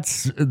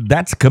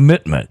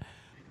commitment.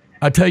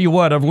 I tell you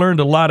what, I've learned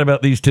a lot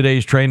about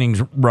today's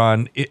trainings,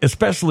 Ron,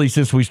 especially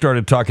since we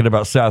started talking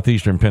about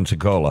southeastern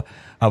Pensacola.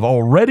 I've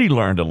already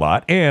learned a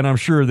lot, and I'm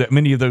sure that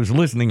many of those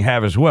listening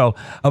have as well,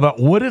 about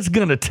what it's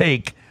going to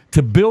take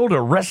to build a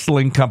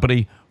wrestling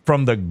company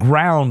from the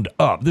ground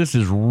up. This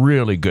is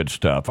really good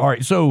stuff. All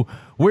right, so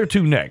where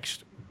to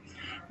next?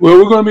 Well,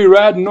 we're going to be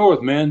riding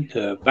north, man,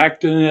 back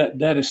to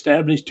that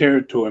established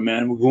territory,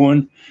 man. We're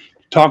going to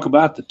talk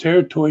about the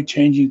territory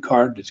changing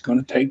card that's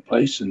going to take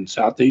place in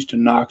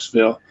southeastern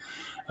Knoxville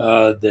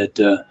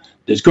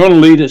that's going to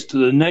lead us to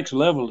the next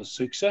level of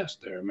success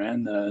there,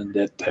 man,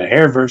 that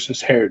hair versus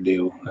hair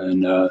deal.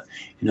 And,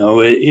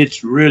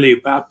 it's really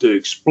about to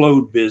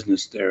explode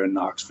business there in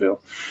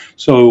Knoxville.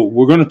 So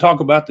we're going to talk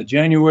about the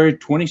January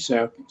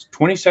 22nd,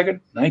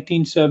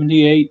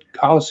 1978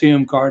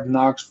 Coliseum card in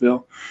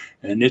Knoxville.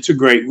 And it's a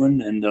great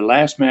one. And the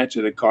last match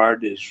of the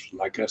card is,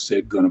 like I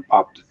said, going to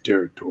pop the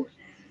territory.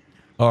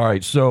 All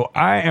right. So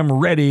I am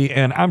ready,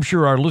 and I'm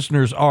sure our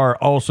listeners are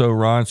also,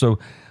 Ron. So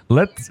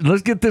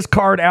let's get this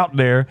card out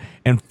there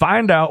and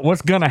find out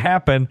what's going to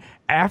happen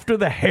after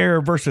the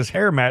hair versus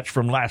hair match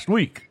from last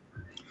week.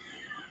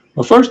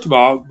 Well, first of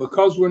all,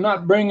 because we're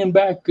not bringing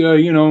back,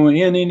 in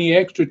any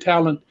extra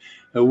talent,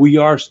 we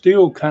are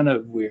still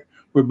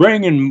we're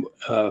bringing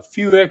a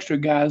few extra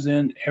guys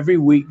in every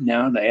week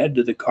now to add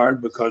to the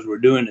card because we're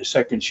doing a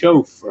second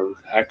show for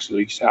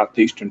actually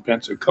southeastern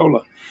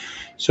Pensacola.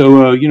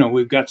 So,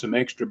 we've got some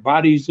extra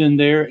bodies in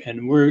there,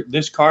 and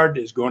this card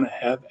is going to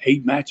have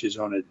 8 matches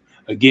on it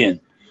again,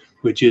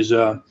 which is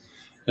this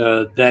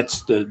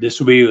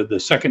will be the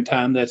second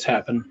time that's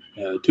happened.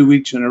 2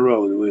 weeks in a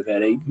row that we've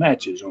had 8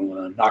 matches on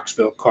a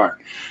Knoxville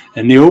card.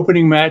 And the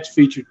opening match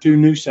featured 2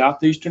 new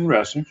southeastern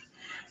wrestlers.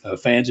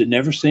 Fans had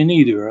never seen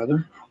either of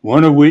them.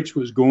 One of which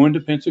was going to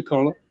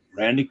Pensacola.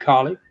 Randy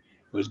Colley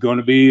was going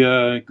to be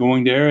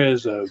going there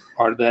as a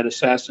part of that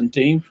assassin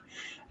team.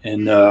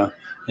 And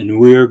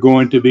we're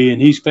going to be,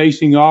 and he's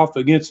facing off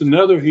against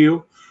another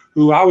heel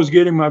who I was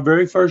getting my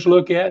very first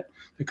look at,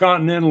 the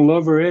Continental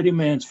Lover, Eddie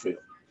Mansfield.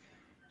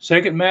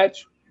 Second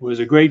match was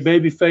a great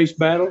babyface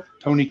battle,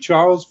 Tony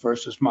Charles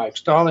versus Mike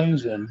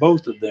Stallings, and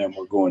both of them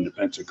were going to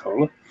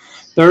Pensacola.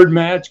 Third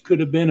match could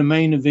have been a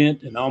main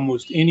event in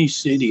almost any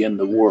city in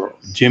the world.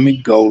 Jimmy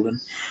Golden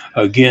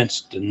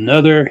against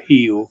another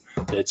heel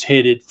that's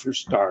headed for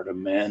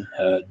stardom, man,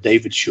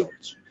 David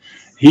Schultz.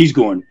 He's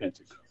going to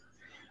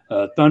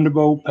Pensacola.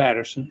 Thunderbolt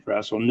Patterson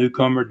wrestled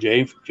newcomer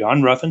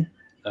John Ruffin.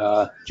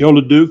 Joe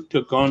LeDuc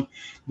took on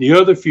the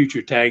other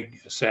future tag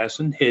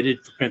assassin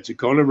headed for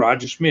Pensacola,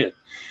 Roger Smith.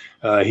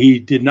 He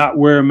did not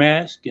wear a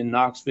mask in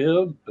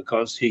Knoxville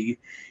because he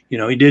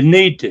didn't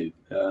need to.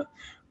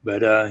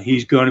 But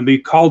he's going to be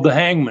called the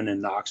Hangman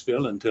in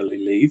Knoxville until he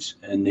leaves,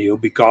 and he'll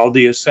be called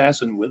the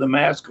Assassin with a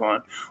mask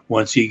on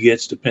once he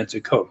gets to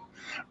Pensacola.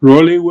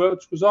 Roy Lee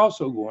Welch was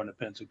also going to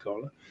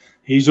Pensacola.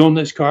 He's on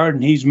this card,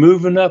 and he's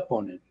moving up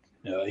on it.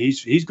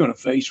 He's going to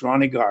face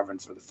Ronnie Garvin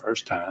for the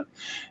first time,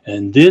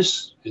 and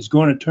this is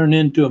going to turn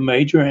into a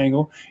major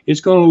angle. It's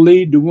going to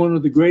lead to one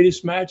of the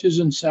greatest matches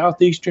in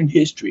Southeastern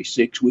history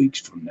 6 weeks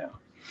from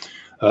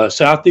now.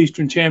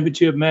 Southeastern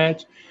Championship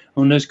match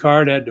on this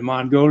card had the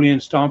Mongolian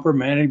Stomper,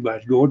 managed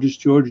by Gorgeous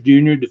George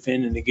Jr.,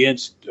 defending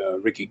against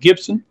Ricky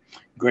Gibson,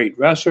 great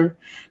wrestler.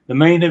 The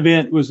main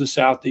event was the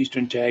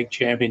Southeastern Tag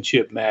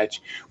Championship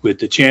match with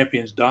the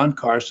champions Don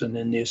Carson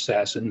and the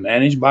Assassin,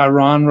 managed by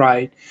Ron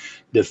Wright,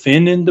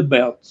 defending the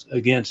belts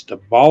against a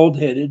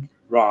bald-headed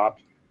Rob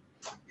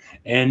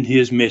and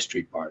his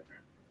mystery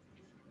partner.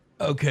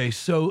 Okay,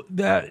 so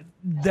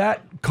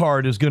that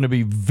card is going to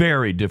be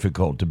very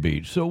difficult to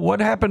beat. So what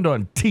happened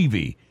on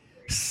TV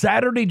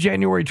Saturday,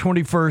 January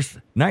 21st,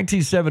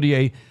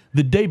 1978,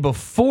 the day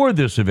before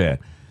this event?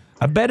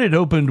 I bet it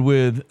opened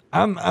with,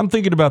 I'm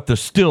thinking about the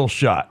still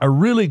shot, a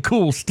really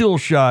cool still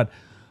shot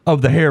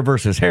of the hair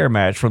versus hair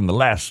match from the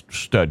last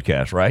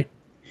Studcast, right?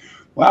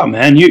 Wow,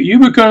 man, you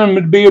become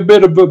to be a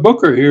bit of a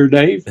booker here,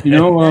 Dave. And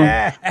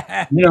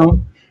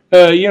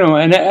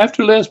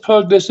after Les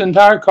plugged this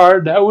entire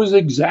card, that was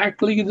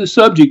exactly the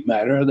subject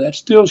matter of that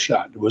still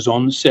shot that was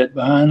on the set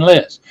behind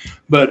Les.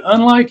 But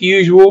unlike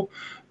usual,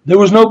 there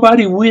was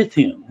nobody with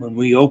him when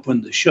we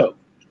opened the show.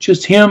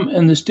 Just him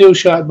and the still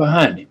shot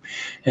behind him.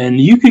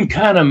 And you can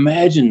kind of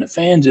imagine the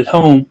fans at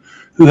home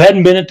who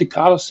hadn't been at the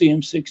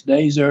Coliseum 6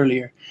 days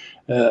earlier,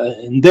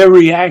 and their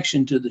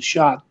reaction to the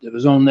shot that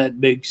was on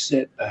that big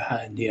set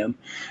behind him.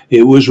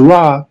 It was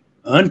Rob,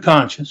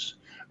 unconscious,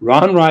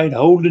 Ron Wright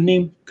holding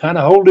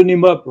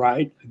him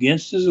upright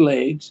against his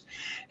legs,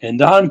 and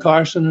Don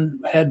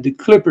Carson had the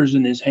clippers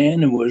in his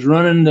hand and was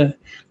running the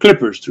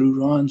clippers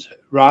through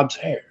Rob's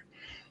hair.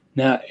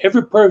 Now,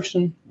 every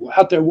person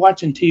out there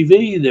watching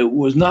TV that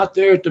was not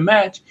there at the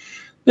match,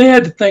 they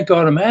had to think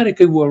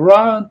automatically, well,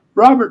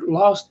 Robert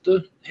lost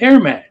the hair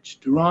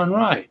match to Ron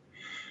Wright.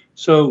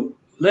 So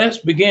Les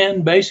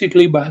began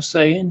basically by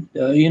saying,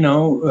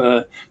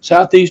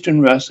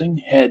 Southeastern Wrestling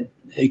had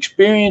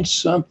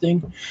experienced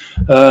something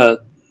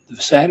the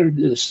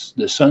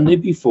Sunday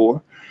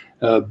before,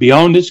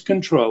 beyond its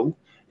control,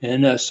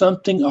 and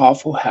something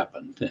awful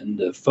happened. And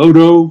the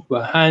photo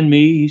behind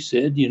me, he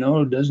said,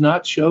 does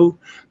not show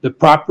the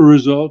proper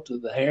result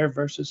of the hair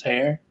versus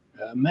hair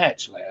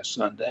match last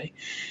Sunday.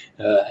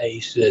 He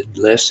said,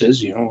 Les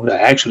says,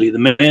 actually the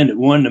man that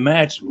won the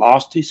match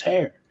lost his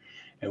hair.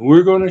 And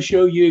we're going to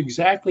show you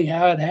exactly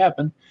how it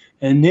happened.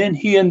 And then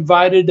he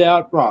invited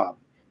out Rob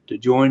to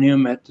join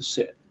him at the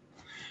set.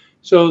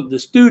 So the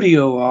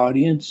studio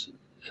audience,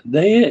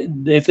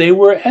 if they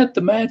were at the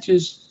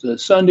matches the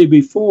Sunday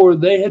before,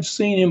 they had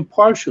seen him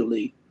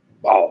partially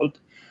bald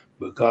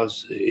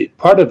because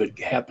part of it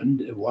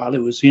happened while he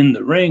was in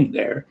the ring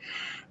there.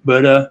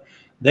 But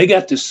they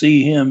got to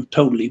see him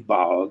totally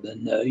bald.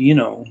 And,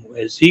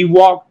 as he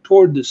walked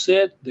toward the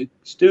set, the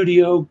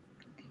studio,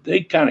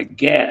 they kind of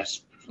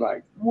gasped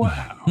like,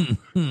 wow,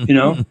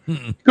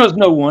 because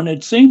no one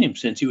had seen him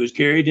since he was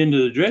carried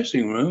into the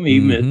dressing room,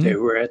 even if they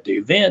were at the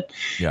event.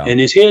 Yeah. And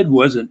his head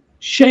wasn't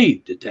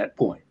shaved at that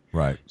point.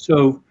 Right.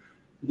 So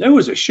there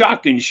was a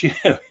shocking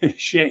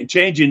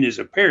change in his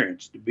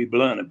appearance, to be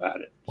blunt about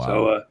it.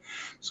 Wow.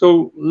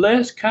 So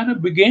Les kind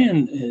of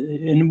began,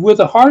 and with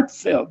a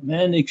heartfelt,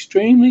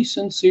 extremely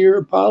sincere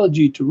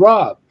apology to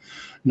Rob,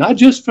 not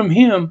just from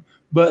him,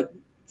 but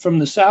from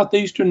the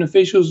Southeastern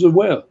officials as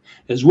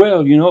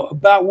well,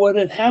 about what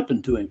had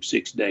happened to him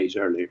 6 days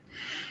earlier.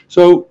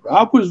 So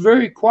Rob was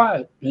very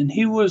quiet, and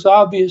he was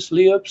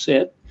obviously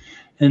upset.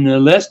 And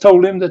Les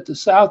told him that the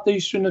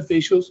Southeastern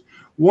officials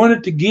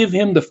wanted to give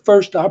him the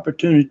first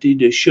opportunity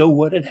to show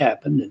what had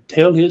happened and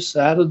tell his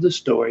side of the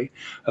story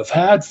of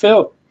how it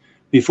felt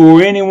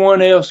before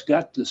anyone else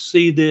got to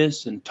see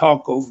this and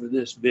talk over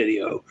this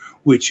video,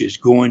 which is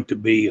going to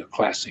be a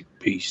classic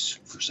piece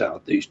for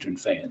Southeastern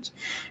fans.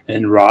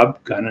 And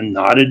Rob kind of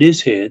nodded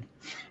his head.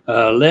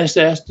 Les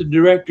asked the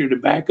director to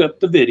back up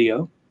the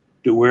video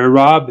to where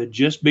Rob had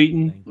just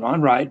beaten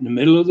Ron Wright in the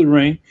middle of the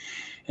ring.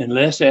 And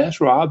Les asked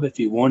Rob if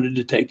he wanted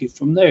to take it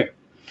from there.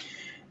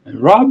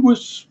 And Rob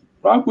was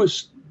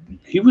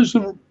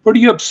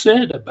pretty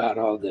upset about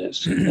all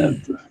this,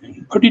 and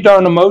pretty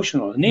darn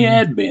emotional, and he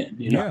had been,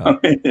 Yeah.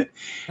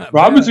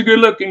 Rob was a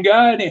good-looking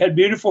guy, and he had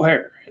beautiful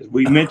hair, as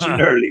we mentioned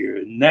earlier.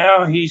 And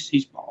now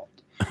he's bald,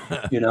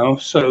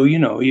 So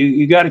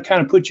you got to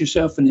kind of put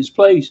yourself in his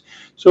place.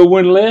 So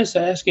when Les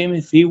asked him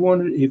if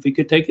he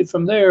could take it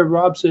from there,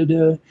 Rob said,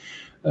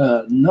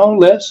 "No,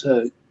 Les,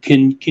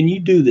 can you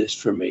do this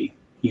for me?"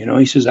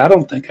 He says, "I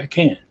don't think I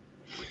can."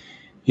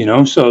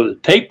 So the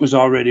tape was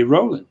already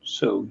rolling.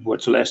 So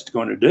what's Les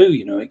going to do?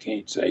 He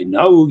can't say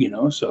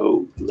no,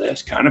 So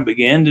Les kind of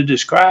began to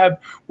describe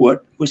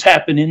what was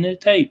happening in the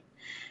tape.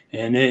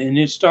 And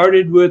it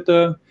started with,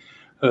 so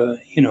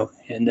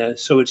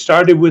it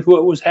started with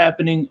what was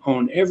happening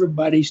on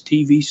everybody's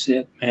TV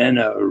set. And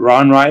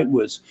Ron Wright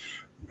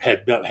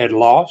had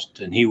lost,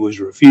 and he was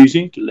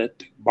refusing to let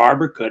the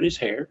barber cut his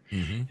hair,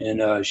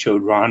 and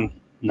showed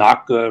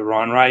knock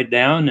Ron Wright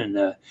down,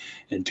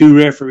 and two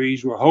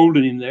referees were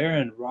holding him there,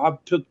 and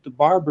Rob took the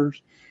barbers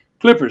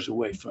clippers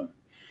away from him.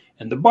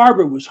 And the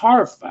barber was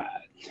horrified.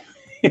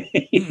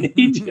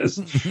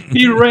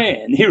 he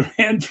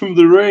ran from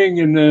the ring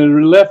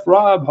and left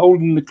Rob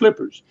holding the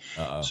clippers.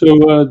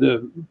 So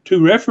the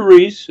two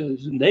referees,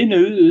 they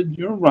knew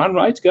that, Ron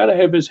Wright's got to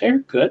have his hair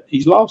cut.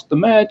 He's lost the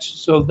match.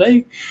 So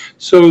they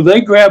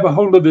grab a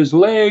hold of his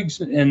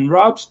legs, and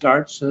Rob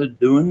starts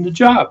doing the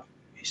job.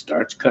 He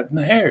starts cutting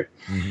the hair.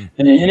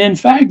 And in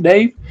fact,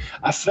 Dave,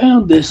 I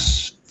found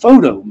this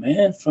photo,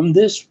 man, from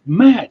this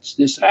match,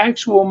 this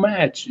actual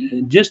match,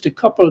 just a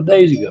couple of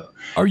days ago.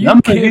 Are you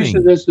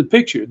kidding? That's the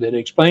picture that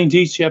explains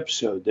each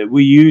episode that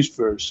we use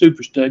for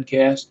Super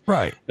Studcast.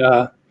 Right.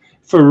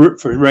 For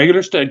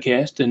regular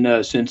Studcast,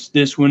 and since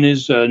this one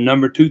is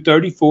number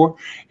 234,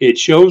 it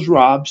shows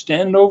Rob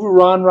standing over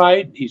Ron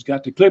Wright. He's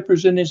got the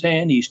clippers in his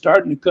hand. He's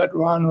starting to cut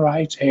Ron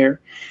Wright's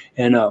hair,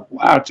 and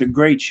wow, it's a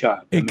great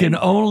shot. It can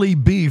only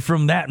be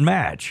from that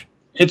match.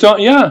 It's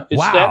on, yeah. It's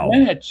Wow. that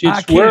match.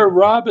 It's where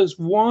Rob has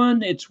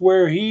won. It's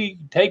where he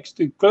takes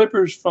the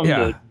clippers from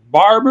the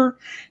barber,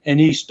 and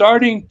he's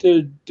starting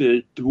to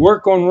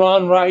work on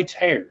Ron Wright's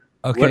hair.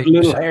 Okay. What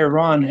little hair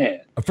Ron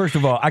had. First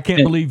of all, I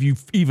can't believe you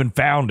even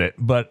found it,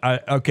 but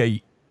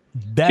okay.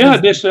 It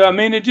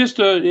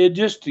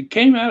just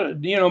came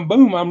out,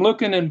 boom, I'm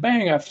looking and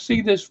bang, I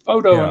see this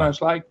photo and I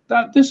was like,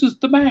 this is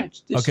the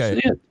match. This is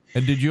it.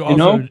 And did you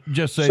also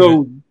just say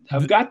so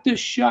I've got this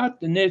shot,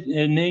 and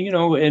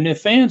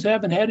if fans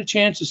haven't had a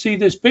chance to see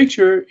this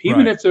picture,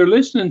 even if they're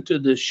listening to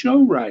the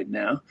show right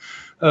now,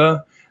 they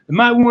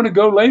might want to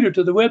go later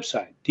to the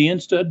website,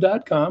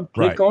 tnstud.com,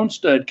 click on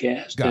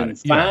Studcast, and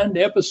find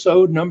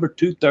episode number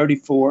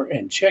 234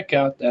 and check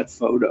out that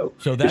photo.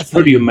 So that's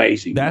pretty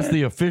amazing. That's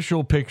the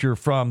official picture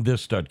from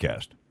this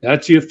Studcast.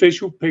 That's the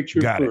official picture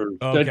for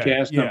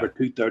Studcast number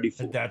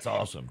 234. That's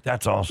awesome.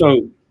 That's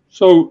awesome.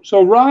 So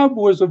Rob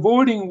was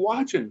avoiding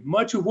watching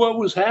much of what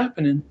was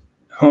happening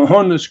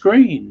on the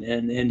screen,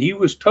 and he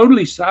was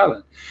totally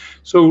silent.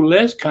 So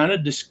Les kind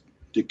of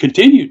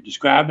continued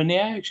describing the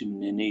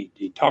action, and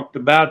he talked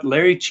about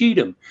Larry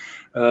Cheatham.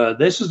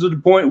 This is the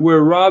point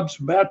where Rob's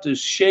about to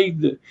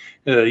shave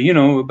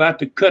about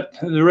to cut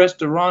the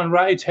rest of Ron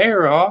Wright's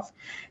hair off,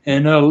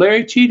 and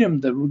Larry Cheatham,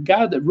 the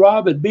guy that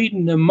Rob had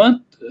beaten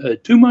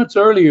 2 months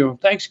earlier on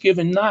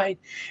Thanksgiving night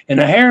in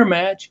a hair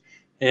match,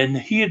 and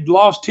he had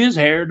lost his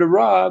hair to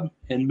Rob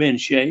and been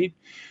shaved.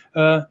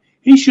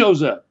 He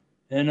shows up,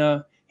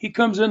 and he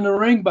comes in the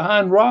ring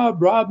behind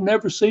Rob. Rob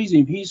never sees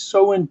him. He's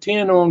so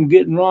intent on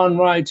getting Ron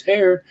Wright's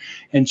hair,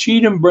 and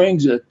Cheatham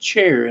brings a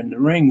chair in the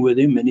ring with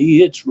him, and he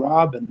hits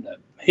Rob in the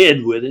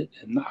head with it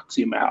and knocks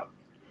him out.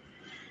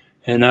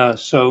 And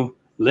so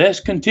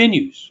Les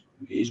continues.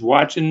 He's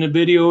watching the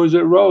video as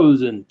it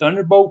rolls, and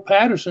Thunderbolt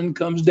Patterson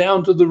comes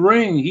down to the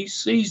ring. He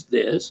sees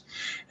this,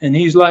 and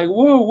he's like,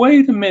 whoa,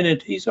 wait a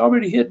minute. He's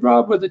already hit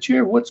Rob with a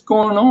chair. What's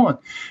going on?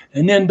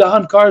 And then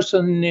Don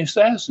Carson the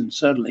Assassin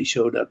suddenly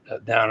showed up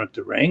down at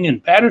the ring,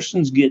 and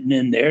Patterson's getting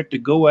in there to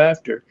go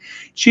after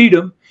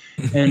Cheatham,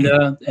 and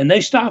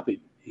they stop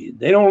him.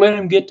 They don't let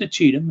him get to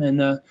Cheatham.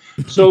 And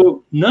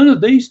so none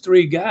of these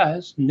three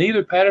guys,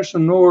 neither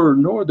Patterson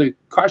nor the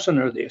Carson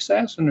or the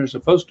Assassin, are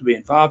supposed to be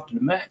involved in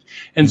the match.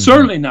 And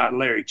certainly not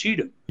Larry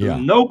Cheatham, who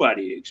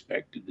nobody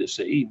expected to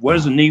see. He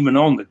wasn't even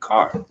on the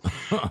card.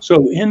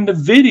 So in the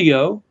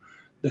video,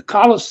 the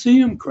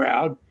Coliseum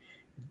crowd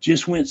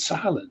just went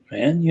silent,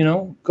 man,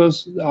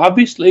 because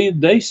obviously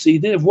they see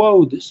that,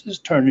 whoa, this is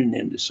turning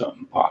into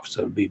something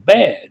possibly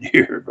bad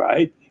here,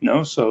 right?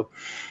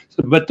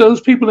 But those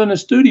people in the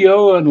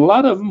studio, and a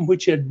lot of them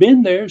which had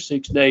been there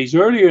 6 days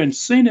earlier and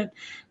seen it,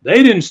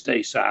 they didn't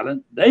stay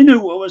silent. They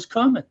knew what was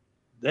coming.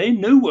 They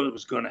knew what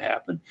was going to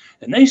happen,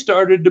 and they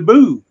started to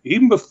boo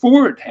even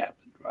before it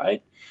happened,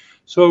 right?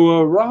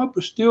 So Rob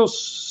was still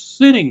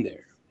sitting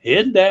there,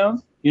 head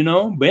down,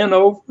 bent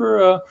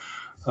over,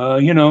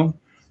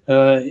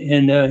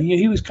 and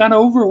he was kind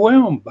of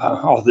overwhelmed by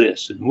all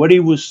this and what he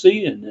was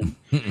seeing,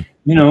 and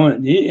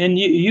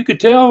you could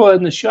tell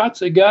in the shots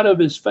they got of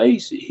his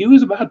face, he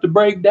was about to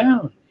break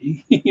down.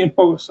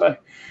 It's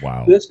like,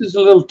 wow, this is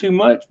a little too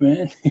much,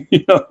 man.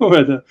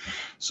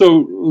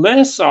 So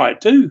Les saw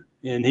it too,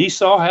 and he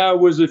saw how it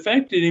was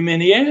affecting him,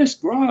 and he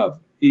asked Rob.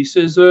 He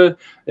says,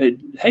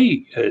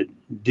 "Hey,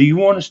 do you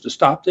want us to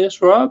stop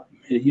this, Rob?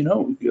 We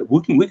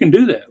can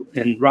do that."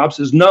 And Rob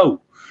says,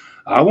 "No.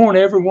 I want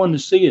everyone to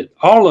see it,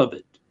 all of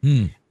it."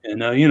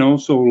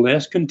 And, so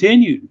Les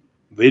continued.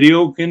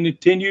 Video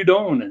continued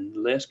on, and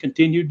Les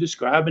continued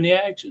describing the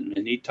action.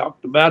 And he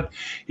talked about,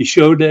 he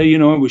showed, it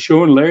was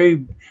showing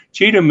Larry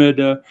Cheatham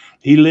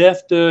he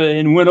left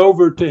and went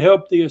over to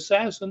help the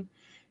Assassin,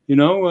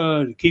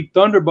 to keep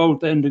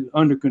Thunderbolt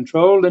under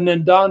control. And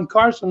then Don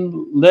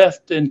Carson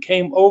left and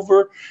came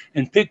over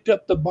and picked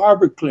up the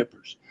barber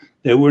clippers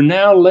that were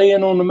now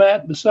laying on the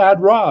mat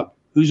beside Rob,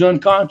 who's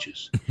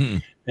unconscious.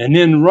 And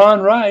then Ron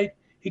Wright,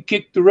 he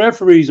kicked the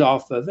referees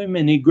off of him,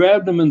 and he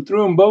grabbed them and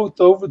threw them both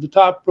over the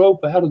top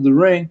rope out of the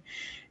ring.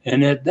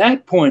 And at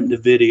that point in the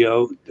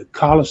video, the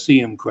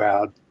Coliseum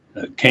crowd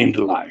came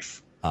to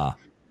life.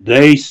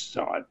 They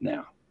saw it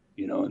now,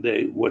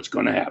 what's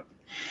going to happen.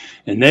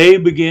 And they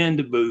began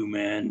to boo,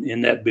 man,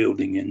 in that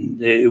building,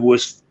 and it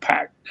was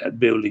packed. That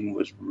building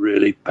was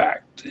really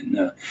packed, and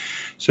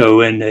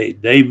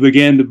they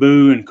began to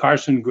boo, and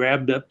Carson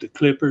grabbed up the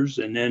clippers,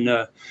 and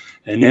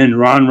then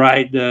Ron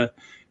Wright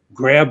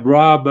grabbed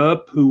Rob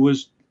up, who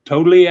was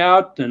totally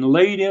out, and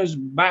laid his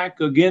back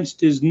against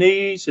his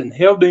knees and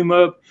held him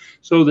up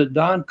so that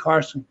Don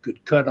Carson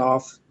could cut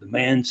off the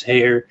man's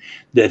hair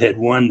that had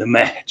won the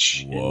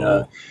match.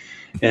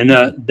 And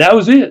that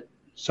was it.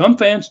 Some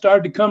fans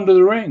started to come to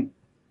the ring,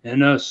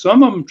 and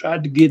some of them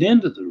tried to get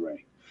into the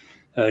ring.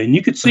 And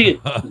you could see it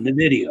in the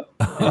video.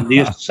 And the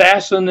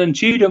Assassin and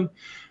Cheatham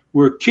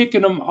were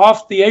kicking them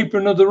off the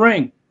apron of the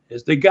ring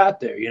as they got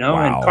there,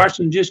 Wow. And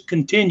Carson just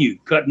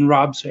continued cutting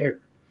Rob's hair,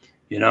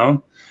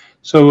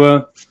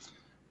 So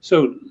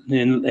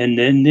then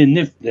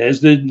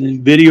as the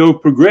video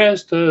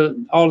progressed,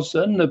 all of a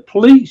sudden the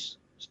police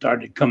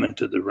started coming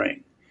to the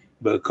ring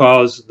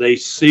because they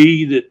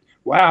see that,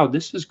 wow,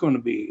 this is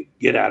going to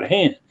get out of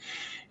hand.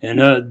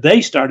 And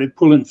they started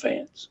pulling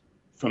fans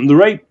from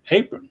the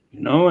apron,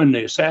 and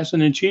the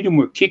Assassin and Cheatham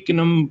were kicking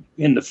them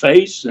in the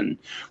face and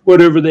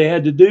whatever they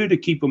had to do to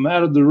keep them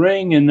out of the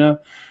ring. And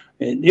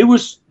it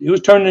was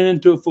turning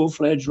into a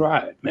full-fledged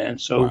riot, man.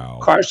 So wow.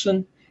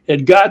 Carson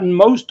had gotten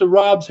most of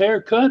Rob's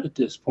hair cut at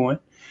this point,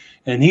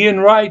 and he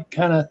and Wright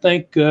kind of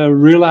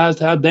realized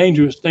how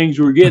dangerous things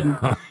were getting.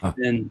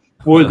 And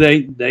boy,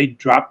 they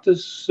dropped the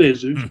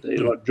scissors, they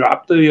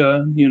dropped the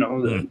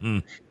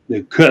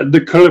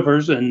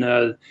clippers, and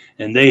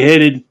they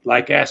headed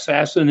like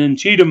Assassin and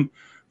Cheatham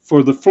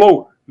for the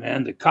floor.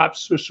 Man, the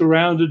cops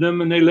surrounded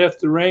them, and they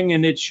left the ring,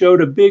 and it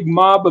showed a big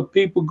mob of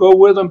people go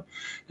with them,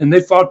 and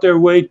they fought their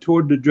way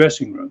toward the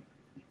dressing room.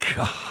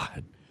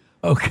 God.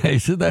 Okay,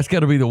 so that's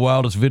got to be the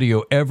wildest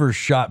video ever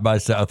shot by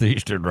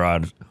Southeastern,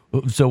 Ron.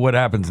 So what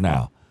happens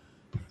now?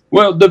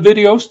 Well, the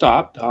video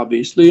stopped,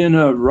 obviously, and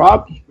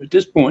Rob, at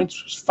this point,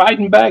 was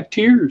fighting back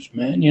tears,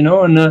 man,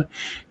 and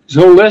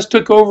so Les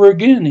took over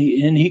again,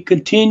 and he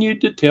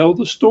continued to tell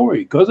the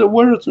story because it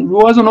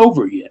wasn't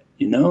over yet,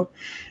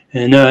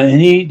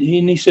 And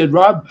he said,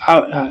 Rob,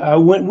 I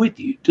went with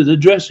you to the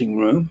dressing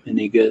room, and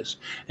he goes,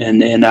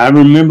 and I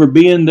remember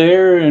being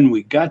there, and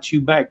we got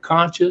you back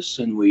conscious,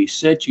 and we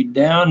set you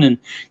down and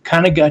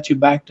kind of got you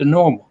back to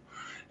normal.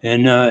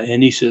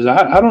 And he says,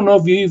 I don't know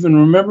if you even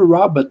remember,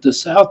 Rob, but the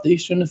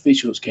Southeastern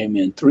officials came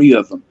in, 3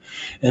 of them,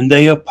 and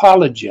they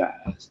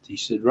apologized. He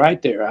said,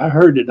 right there, I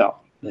heard it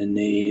all. And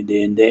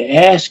they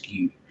asked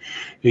you,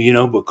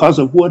 because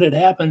of what had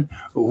happened,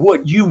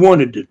 what you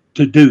wanted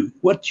to do,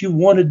 what you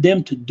wanted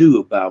them to do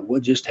about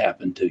what just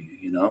happened to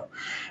you,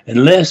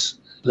 And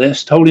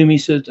Les told him, he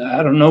says,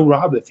 I don't know,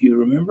 Rob, if you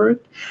remember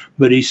it,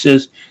 but he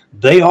says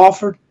they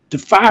offered to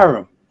fire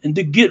him and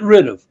to get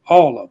rid of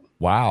all of them.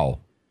 Wow.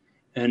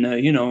 And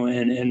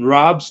and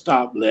Rob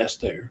stopped Les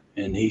there,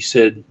 and he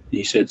said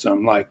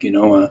something like,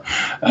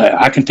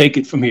 I can take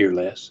it from here,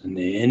 Les, and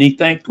he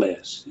thanked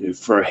Les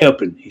for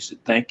helping. He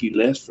said, thank you,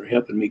 Les, for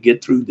helping me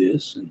get through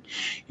this, and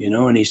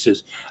and he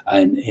says,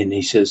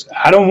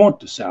 I don't want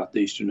the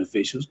Southeastern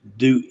officials to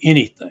do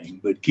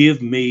anything but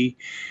give me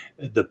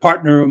the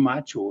partner of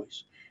my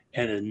choice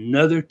and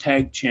another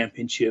tag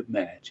championship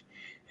match.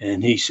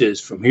 And he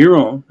says, from here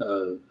on,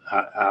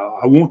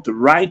 I want the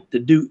right to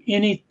do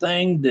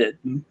anything that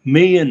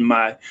me and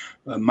my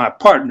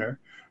partner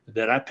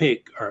that I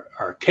pick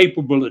are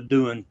capable of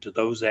doing to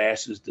those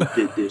asses that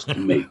did this to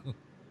me.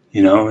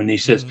 And he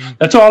says,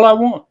 that's all I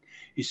want.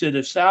 He said,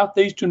 if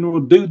Southeastern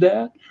will do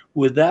that,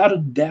 without a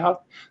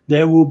doubt,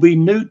 there will be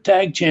new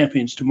tag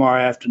champions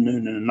tomorrow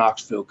afternoon in the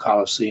Knoxville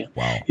Coliseum.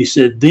 Wow. He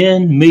said,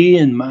 then me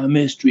and my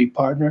mystery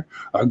partner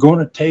are going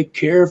to take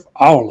care of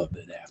all of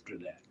it after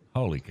that.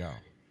 Holy cow.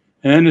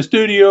 And the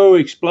studio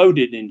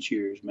exploded in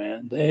cheers,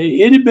 man.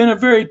 It had been a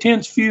very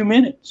tense few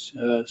minutes.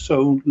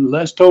 So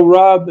Les told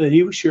Rob that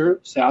he was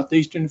sure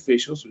Southeastern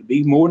officials would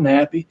be more than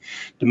happy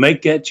to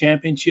make that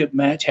championship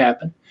match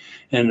happen,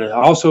 and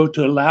also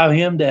to allow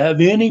him to have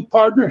any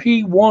partner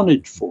he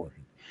wanted for it.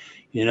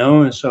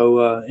 And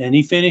so, and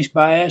he finished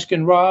by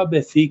asking Rob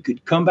if he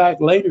could come back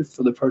later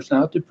for the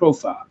personality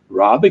profile.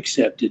 Rob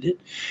accepted it,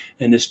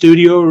 and the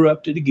studio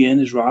erupted again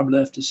as Rob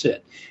left the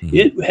set. Mm-hmm.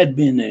 It had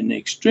been an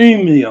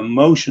extremely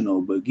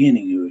emotional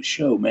beginning of a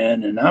show,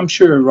 man, and I'm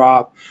sure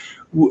Rob,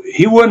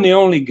 he wasn't the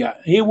only guy.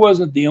 He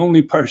wasn't the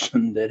only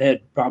person that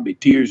had probably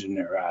tears in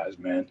their eyes,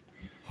 man.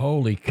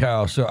 Holy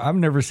cow. So I've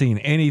never seen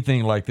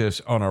anything like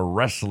this on a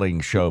wrestling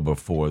show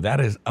before.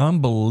 That is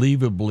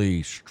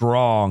unbelievably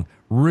strong,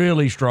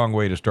 really strong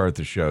way to start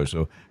the show.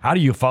 So how do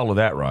you follow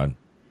that, Ron?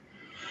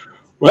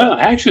 Well,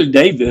 actually,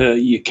 Dave,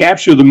 you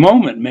capture the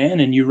moment,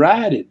 man, and you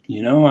ride it.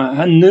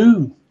 I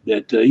knew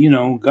that,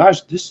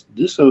 gosh, this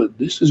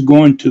is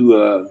going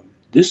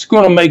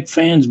to make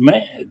fans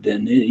mad,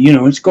 and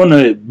it's going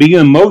to be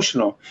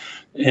emotional.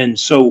 And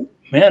so,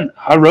 man,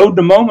 I rode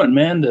the moment,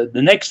 man.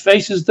 The next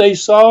faces they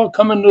saw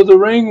coming to the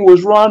ring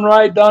was Ron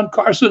Wright, Don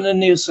Carson,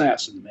 and the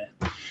Assassin, man.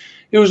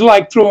 It was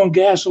like throwing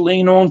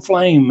gasoline on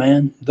flame,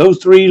 man.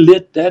 Those 3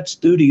 lit that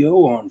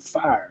studio on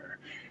fire.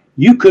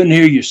 You couldn't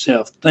hear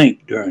yourself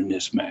think during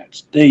this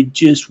match. They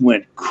just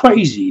went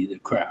crazy, the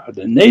crowd,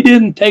 and they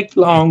didn't take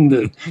long,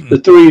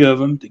 the three of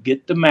them, to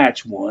get the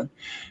match won.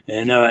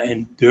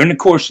 And during the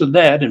course of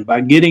that, and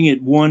by getting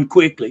it won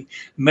quickly,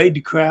 made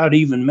the crowd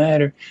even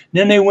madder.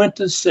 Then they went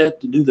to the set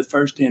to do the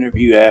first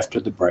interview after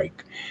the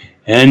break.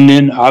 And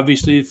then,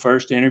 obviously, the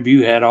first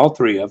interview had all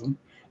three of them,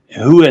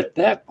 who at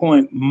that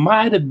point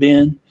might have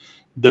been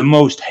the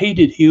most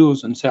hated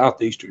heels in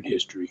Southeastern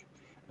history.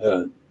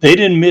 They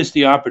didn't miss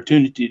the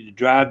opportunity to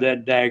drive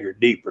that dagger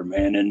deeper,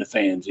 man, in the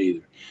fans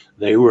either.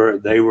 They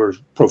were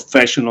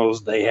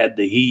professionals. They had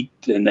the heat,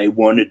 and they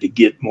wanted to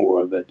get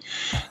more of it.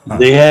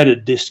 They had a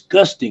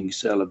disgusting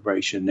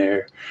celebration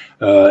there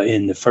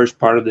in the first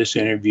part of this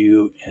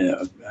interview,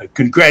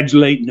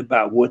 congratulating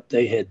about what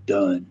they had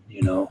done,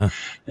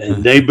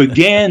 And they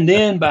began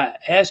then by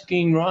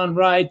asking Ron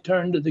Wright,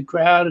 turned to the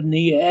crowd, and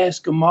he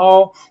asked them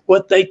all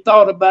what they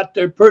thought about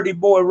their pretty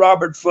boy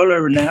Robert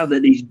Fuller now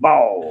that he's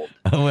bald.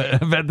 I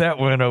bet that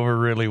went over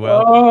really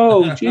well.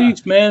 Oh,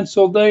 geez, man.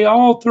 So they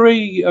all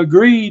three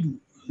agreed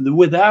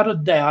without a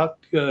doubt,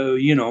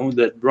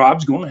 that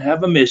Rob's going to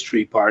have a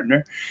mystery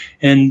partner.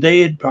 And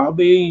they had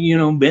probably,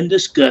 been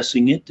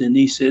discussing it. And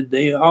he said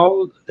they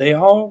all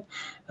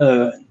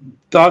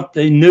thought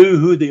they knew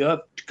who the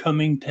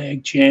upcoming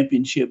tag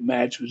championship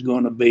match was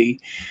going to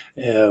be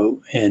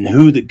and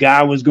who the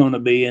guy was going to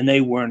be, and they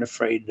weren't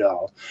afraid at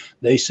all.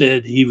 They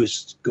said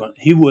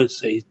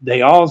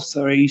they all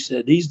three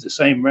said he's the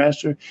same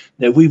wrestler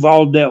that we've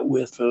all dealt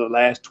with for the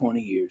last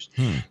 20 years.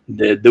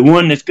 The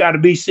one that's got to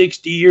be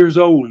 60 years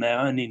old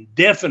now and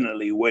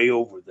definitely way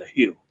over the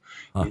hill.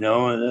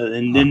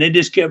 And then they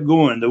just kept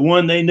going. The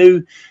one they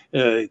knew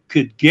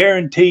could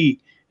guarantee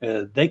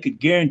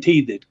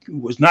that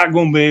was not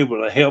going to be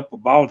able to help a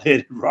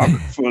bald-headed Robert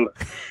Fuller.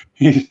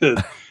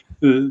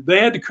 They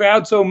had the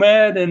crowd so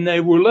mad, and they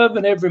were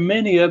loving every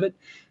minute of it,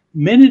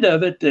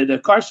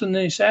 that Carson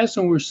the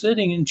Assassin were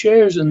sitting in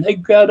chairs, and they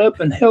got up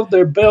and held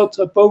their belts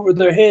up over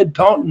their head,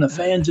 taunting the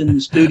fans in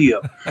the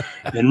studio.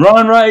 And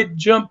Ron Wright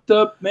jumped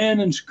up, man,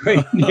 and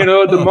screamed,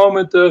 at the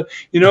moment,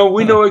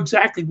 we know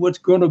exactly what's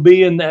going to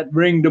be in that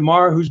ring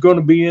tomorrow, who's going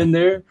to be in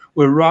there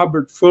with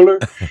Robert Fuller,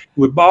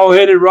 with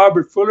bald-headed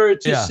Robert Fuller.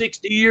 It's his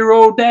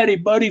 60-year-old daddy,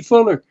 Buddy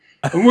Fuller.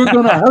 And we're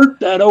going to hurt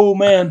that old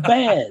man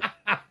bad.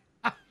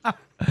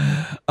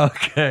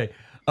 Okay.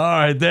 All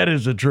right. That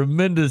is a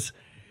tremendous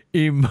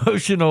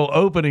emotional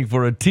opening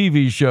for a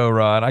TV show,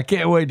 Ron. I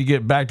can't wait to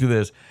get back to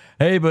this.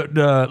 Hey, but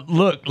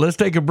look, let's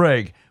take a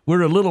break.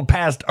 We're a little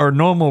past our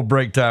normal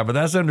break time, but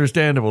that's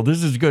understandable.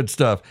 This is good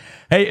stuff.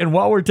 Hey, and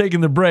while we're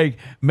taking the break,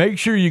 make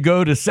sure you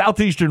go to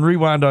Southeastern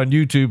Rewind on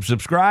YouTube,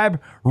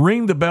 subscribe,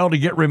 ring the bell to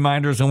get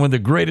reminders on when the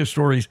greatest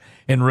stories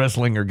in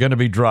wrestling are going to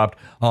be dropped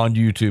on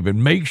YouTube.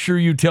 And make sure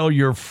you tell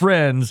your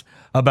friends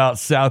about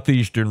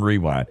Southeastern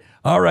Rewind.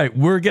 All right,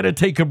 we're going to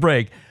take a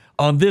break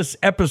on this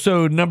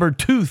episode number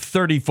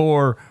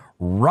 234,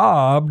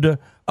 Robbed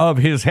of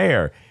His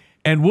Hair.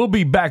 And we'll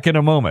be back in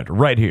a moment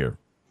right here.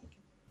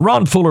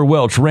 Ron Fuller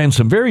Welch ran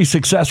some very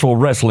successful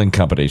wrestling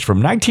companies from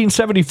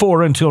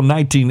 1974 until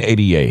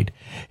 1988.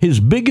 His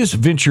biggest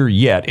venture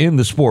yet in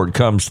the sport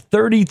comes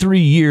 33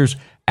 years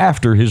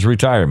after his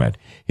retirement.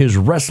 His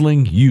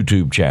wrestling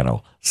YouTube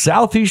channel,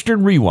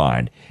 Southeastern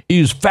Rewind,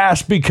 is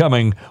fast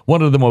becoming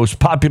one of the most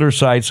popular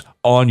sites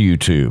on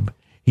YouTube.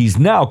 He's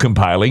now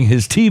compiling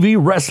his TV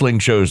wrestling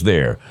shows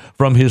there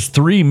from his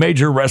three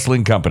major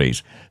wrestling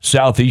companies,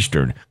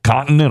 Southeastern,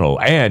 Continental,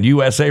 and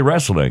USA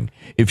Wrestling.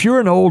 If you're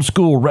an old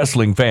school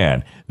wrestling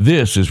fan,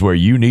 this is where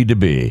you need to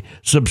be.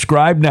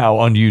 Subscribe now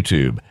on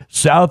YouTube,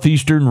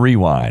 Southeastern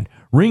Rewind.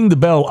 Ring the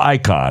bell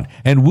icon,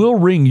 and we'll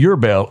ring your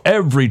bell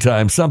every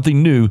time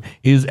something new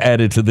is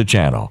added to the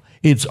channel.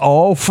 It's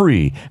all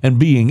free and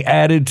being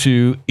added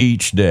to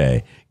each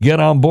day.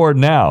 Get on board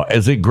now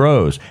as it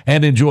grows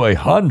and enjoy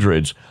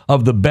hundreds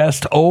of the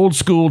best old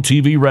school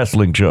TV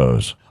wrestling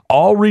shows,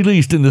 all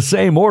released in the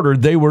same order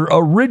they were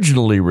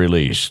originally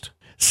released.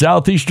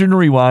 Southeastern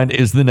Rewind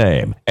is the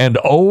name, and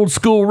old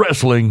school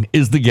wrestling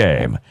is the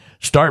game.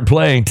 Start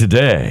playing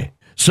today.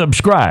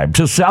 Subscribe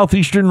to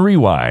Southeastern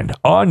Rewind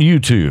on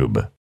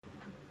YouTube.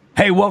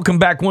 Hey, welcome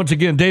back once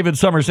again. David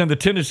Summers and the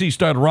Tennessee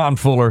stud Ron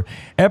Fuller.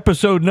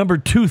 Episode number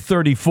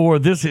 234.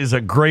 This is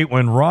a great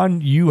one. Ron,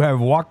 you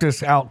have walked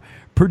us out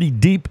pretty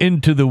deep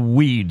into the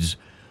weeds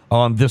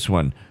on this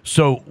one.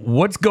 So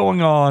what's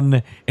going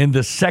on in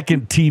the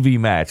second TV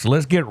match?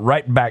 Let's get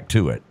right back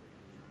to it.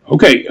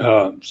 Okay,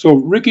 so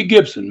Ricky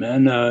Gibson,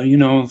 man,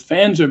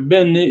 fans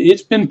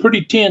it's been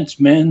pretty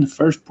tense, man, the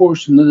first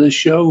portion of this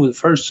show, the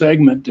first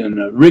segment, and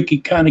Ricky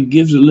kind of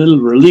gives a little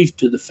relief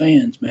to the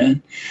fans,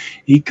 man.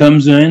 He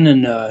comes in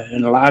a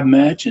live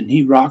match, and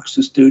he rocks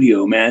the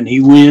studio, man. He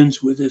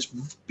wins with this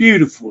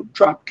beautiful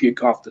drop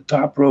kick off the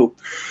top rope.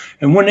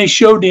 And when they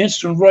showed the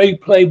instant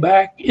replay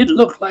back, it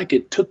looked like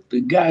it took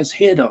the guy's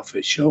head off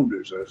his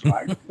shoulders. I was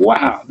like,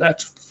 wow,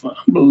 that's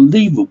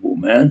unbelievable,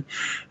 man.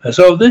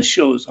 So this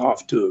show is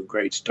off to a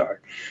great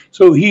start.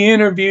 So he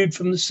interviewed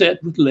from the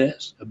set with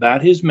Les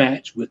about his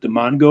match with the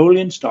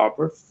Mongolian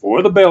Stomper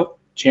for the belt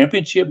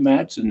championship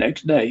match the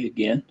next day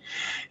again.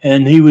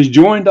 And he was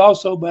joined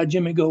also by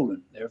Jimmy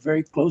Golden. They're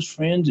very close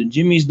friends, and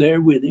Jimmy's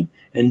there with him.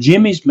 And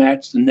Jimmy's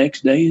match the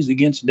next day is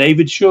against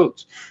David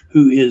Schultz,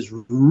 who is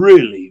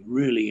really,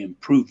 really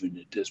improving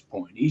at this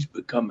point. He's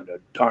becoming a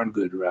darn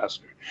good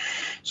wrestler.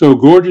 So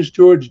Gorgeous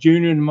George Jr.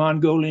 and the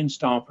Mongolian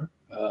Stomper,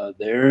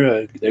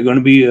 they're going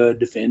to be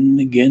defending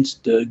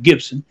against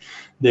Gibson.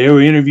 They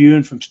were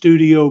interviewing from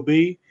Studio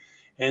B,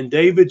 and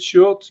David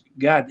Schultz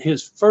got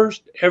his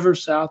first ever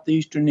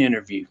Southeastern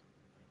interview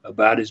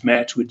about his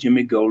match with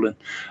Jimmy Golden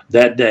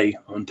that day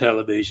on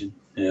television,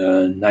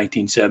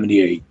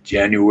 1978,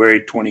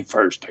 January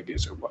 21st, I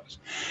guess it was.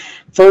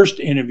 First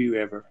interview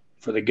ever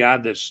for the guy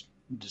that's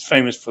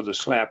famous for the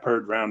slap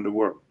heard around the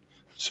world.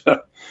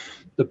 So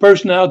the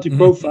personality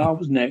profile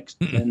was next,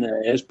 and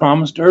as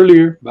promised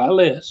earlier by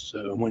Les,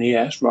 when he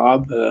asked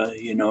Rob,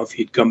 if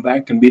he'd come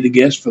back and be the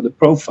guest for the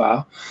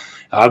profile,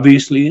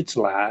 obviously it's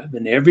live,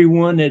 and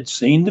everyone had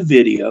seen the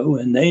video,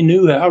 and they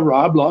knew how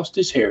Rob lost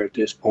his hair at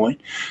this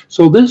point.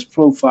 So this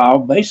profile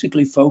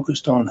basically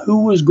focused on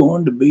who was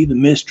going to be the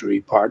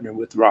mystery partner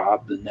with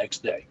Rob the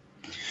next day.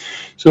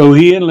 So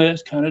he and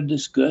Les kind of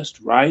discussed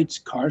Wright's,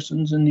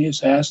 Carson's, and the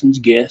Assassin's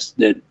guess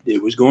that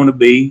it was going to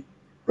be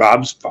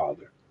Rob's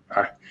father,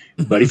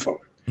 Buddy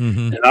Fuller.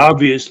 And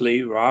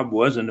obviously, Rob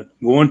wasn't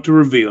going to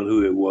reveal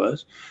who it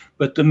was,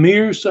 but the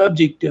mere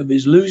subject of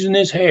his losing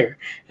his hair,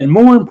 and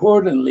more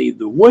importantly,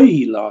 the way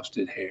he lost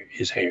his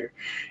hair,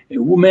 it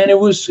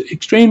was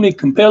extremely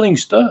compelling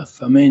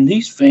stuff. I mean,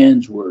 these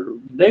fans were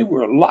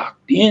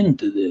locked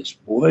into this,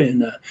 boy.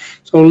 And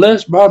so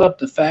Les brought up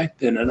the fact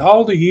that in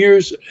all the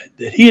years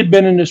that he had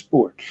been in the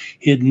sport,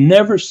 he had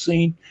never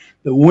seen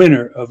the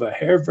winner of a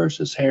hair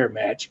versus hair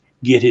match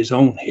get his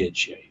own head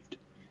shaved.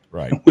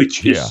 Right.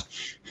 Which is,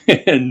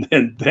 and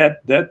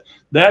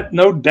that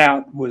no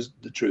doubt was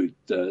the truth.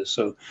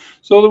 So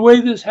the way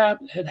this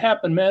had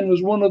happened, man,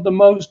 was one of the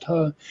most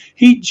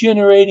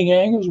heat-generating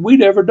angles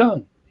we'd ever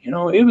done.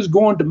 It was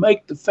going to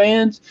make the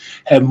fans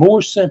have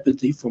more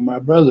sympathy for my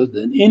brother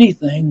than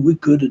anything we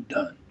could have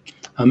done.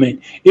 I mean,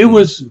 it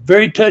was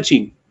very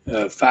touching.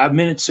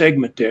 5-minute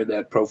segment there,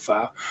 that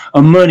profile,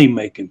 a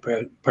money-making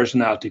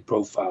personality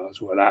profile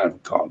is what I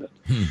would call it.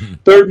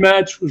 Third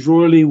match was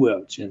Roy Lee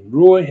Welch, and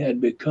Roy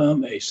had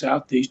become a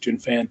Southeastern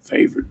fan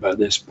favorite by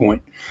this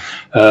point.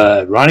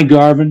 Ronnie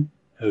Garvin,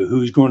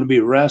 who's going to be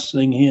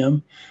wrestling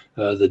him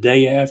the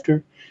day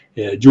after,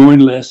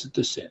 joined Les at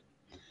the set,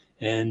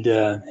 and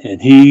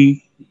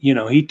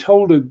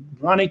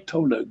Ronnie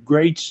told a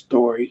great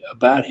story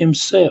about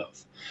himself.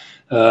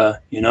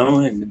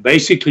 And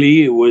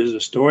basically it was a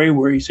story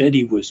where he said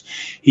he was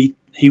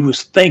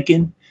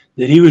thinking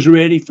that he was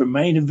ready for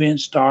main event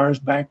stars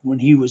back when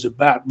he was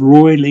about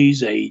Roy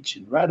Lee's age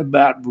and right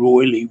about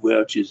Roy Lee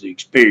Welch's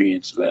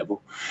experience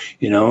level,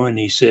 and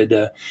he said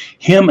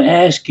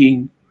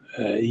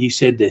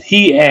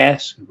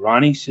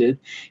Ronnie said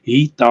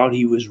he thought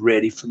he was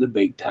ready for the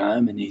big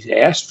time, and he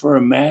asked for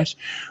a match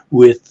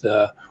with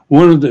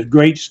one of the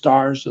great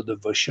stars of the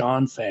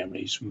Vachon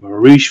families,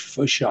 Maurice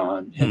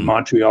Vachon, in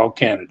Montreal,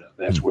 Canada.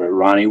 That's where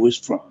Ronnie was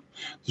from.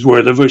 It's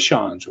where the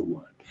Vachons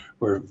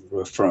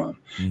were from.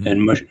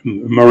 And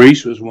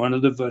Maurice was one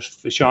of the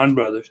Vachon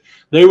brothers.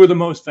 They were the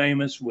most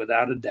famous,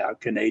 without a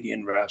doubt,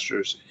 Canadian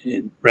wrestlers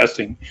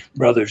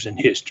brothers in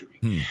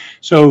history.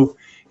 So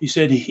he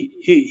said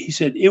he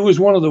said it was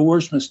one of the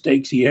worst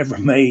mistakes he ever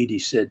made. He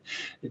said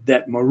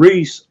that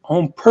Maurice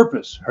on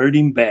purpose hurt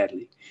him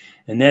badly,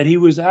 and that he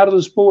was out of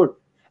the sport,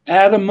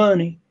 out of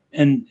money,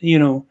 and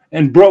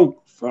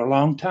broke for a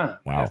long time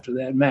after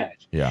that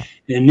match. Yeah.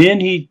 And then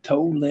he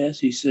told Les,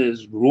 he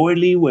says, Roy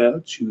Lee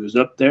Welch, who was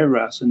up there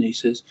wrestling, he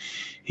says,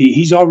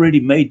 he's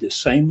already made the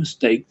same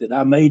mistake that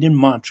I made in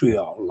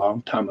Montreal a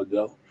long time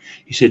ago.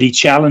 He said he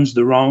challenged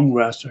the wrong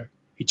wrestler.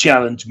 He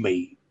challenged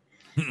me.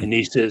 And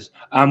he says,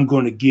 I'm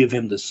going to give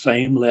him the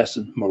same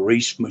lesson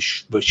Maurice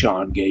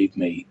Vachon gave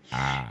me.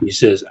 He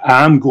says,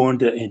 I'm going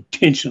to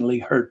intentionally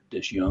hurt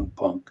this young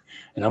punk,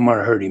 and I'm going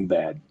to hurt him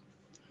bad.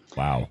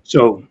 Wow.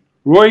 So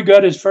Roy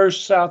got his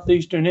first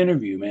Southeastern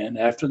interview, man,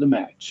 after the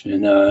match.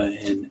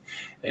 And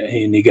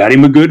he got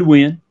him a good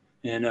win.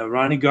 And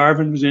Ronnie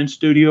Garvin was in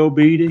Studio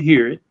B to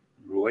hear it.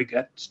 Roy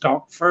got to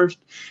talk first.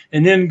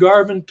 And then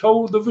Garvin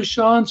told the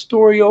Vachon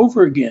story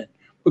over again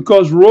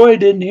because Roy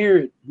didn't hear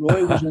it.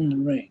 Roy was in the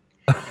ring.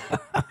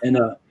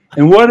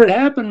 And what had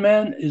happened,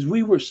 man, is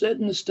we were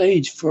setting the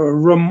stage for a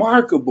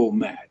remarkable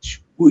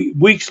match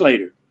weeks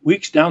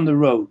down the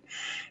road.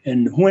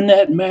 And when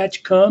that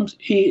match comes,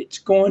 it's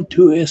going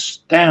to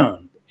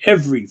astound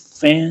every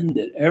fan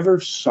that ever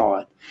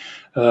saw it.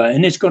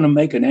 And it's going to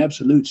make an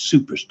absolute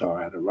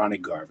superstar out of Ronnie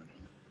Garvin.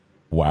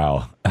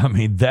 Wow. I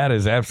mean, that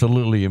is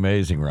absolutely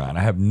amazing, Ron. I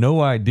have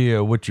no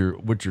idea what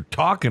you're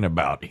talking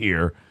about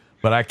here,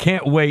 but I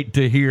can't wait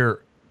to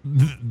hear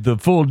the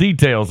full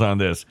details on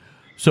this.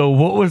 So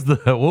what was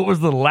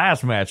the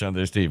last match on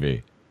this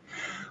TV?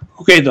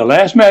 Okay, the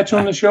last match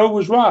on the show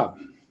was Rob,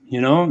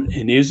 and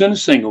he was in a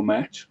single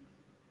match.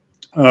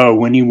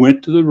 When he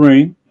went to the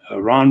ring,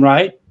 Ron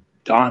Wright,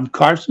 Don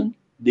Carson,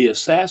 the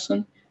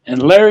Assassin,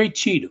 and Larry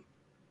Cheatham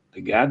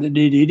the guy that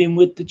had hit him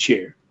with the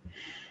chair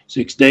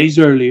 6 days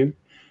earlier,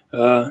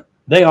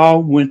 they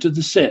all went to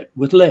the set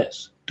with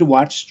Les to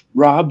watch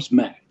Rob's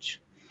match.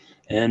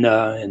 And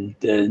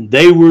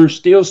they were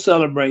still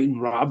celebrating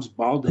Rob's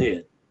bald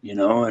head,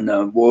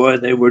 and boy,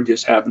 they were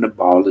just having a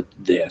ball at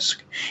the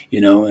desk,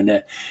 and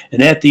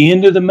at the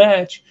end of the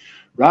match,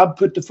 Rob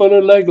put the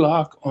Fuller leg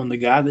lock on the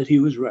guy that he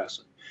was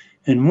wrestling.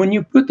 And when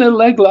you put that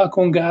leg lock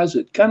on guys,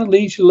 it kind of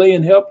leaves you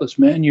laying helpless,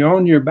 man. You're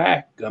on your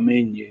back. I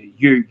mean,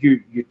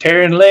 you're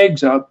tearing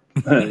legs up,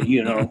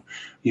 you're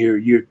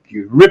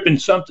ripping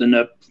something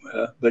up,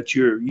 but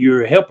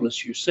you're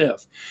helpless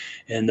yourself.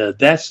 And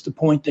that's the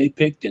point they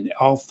picked, and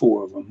all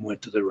four of them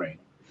went to the ring.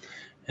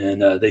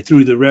 And they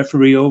threw the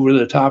referee over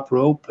the top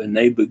rope, and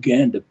they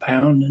began to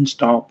pound and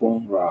stomp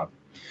on Rob.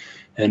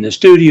 And the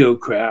studio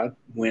crowd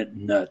went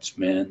nuts,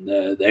 man.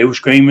 They were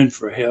screaming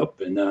for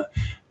help, and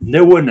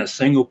there wasn't a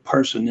single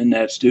person in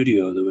that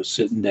studio that was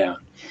sitting down.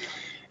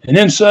 And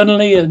then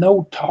suddenly an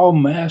old tall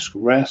masked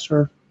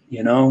wrestler,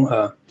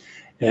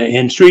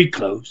 in street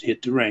clothes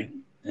hit the ring.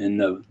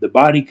 And the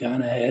body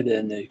kind of had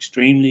an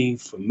extremely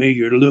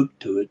familiar look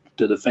to it,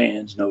 to the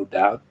fans, no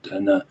doubt.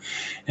 And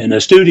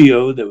the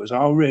studio that was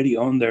already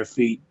on their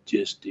feet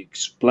just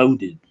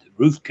exploded. The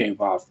roof came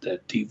off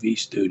that TV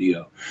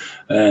studio.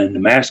 And the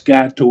masked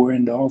guy tore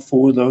into all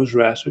four of those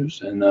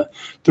wrestlers. And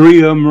three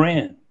of them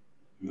ran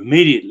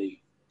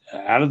immediately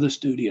out of the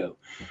studio.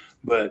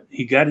 But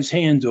he got his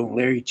hands on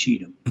Larry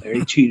Cheatham.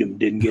 Larry Cheatham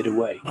didn't get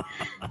away.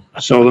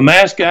 So the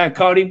masked guy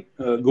caught him,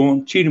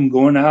 Cheatham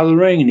going out of the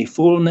ring, and he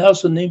full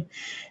Nelsoned him,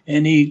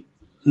 and he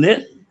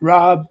let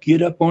Rob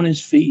get up on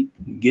his feet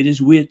and get his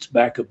wits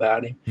back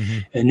about him,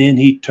 and then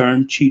he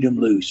turned Cheatham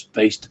loose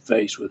face to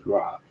face with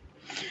Rob.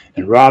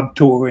 And Rob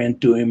tore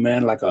into him,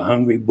 man, like a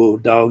hungry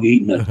bulldog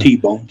eating a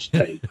T-bone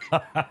steak.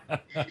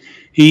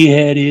 He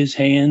had his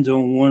hands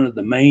on one of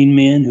the main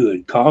men who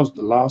had caused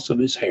the loss of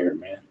his hair,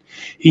 man.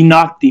 He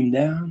knocked him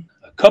down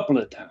a couple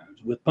of times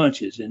with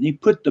punches, and he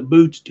put the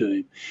boots to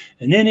him.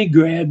 And then he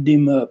grabbed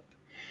him up,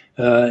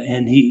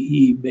 and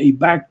he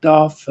backed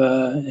off,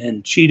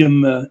 and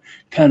Cheatham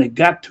kind of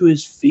got to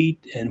his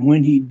feet. And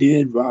when he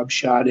did, Rob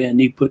shot in.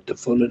 He put the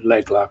full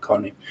leg lock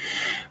on him.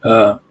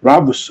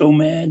 Rob was so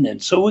mad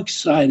and so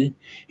excited,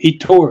 he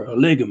tore a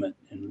ligament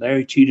in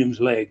Larry Cheatham's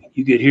leg.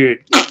 You could hear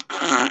it.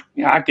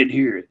 I could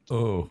hear it.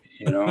 Oh.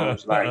 It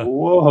was like,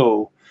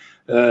 whoa.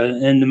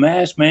 And the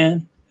masked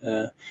man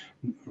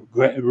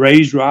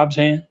raised Rob's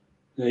hand.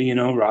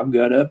 Rob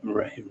got up, and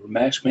the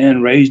masked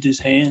man raised his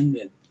hand,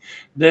 and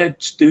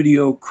that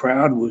studio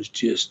crowd was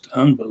just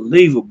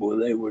unbelievable.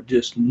 They were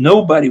just,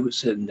 nobody was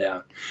sitting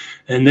down.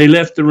 And they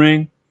left the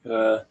ring,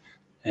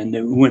 and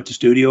they went to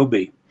Studio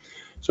B.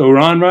 So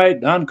Ron Wright,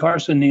 Don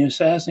Carson the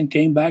Assassin,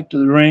 came back to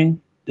the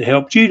ring to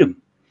help Cheatham.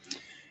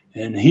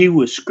 And he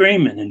was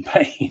screaming in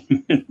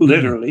pain,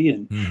 literally,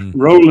 and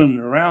rolling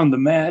around the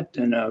mat.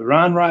 And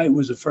Ron Wright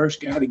was the first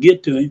guy to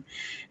get to him.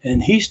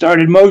 And he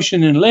started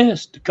motioning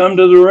Les to come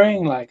to the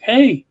ring like,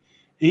 hey,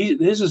 he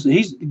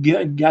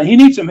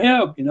needs some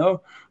help,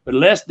 But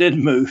Les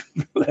didn't move.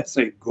 Les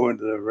ain't going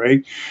to the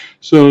ring.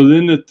 So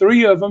then the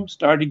three of them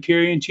started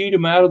carrying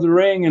Cheatham out of the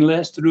ring, and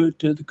Les threw it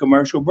to the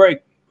commercial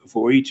break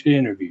before each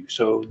interview.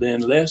 So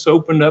then Les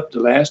opened up the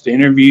last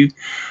interview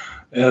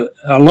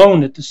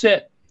alone at the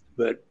set.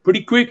 But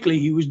pretty quickly,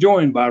 he was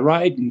joined by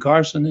Wright and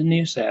Carson and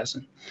the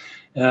Assassin.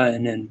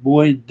 And then,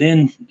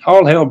 then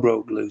all hell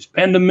broke loose.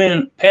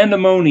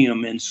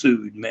 Pandemonium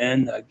ensued,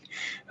 man.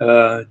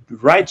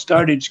 Wright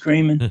started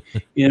screaming,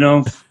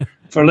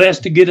 for Les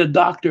to get a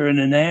doctor and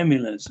an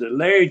ambulance.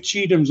 Larry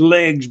Cheatham's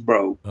legs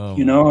broke. Oh,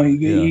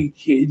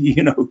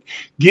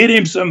 get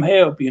him some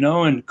help,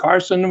 And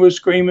Carson was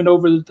screaming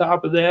over the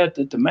top of that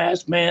the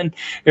masked man,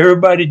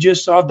 everybody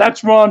just saw,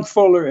 that's Ron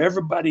Fuller.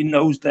 Everybody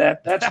knows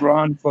that. That's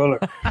Ron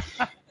Fuller.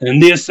 And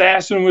the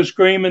Assassin was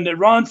screaming that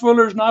Ron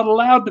Fuller's not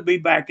allowed to be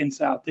back in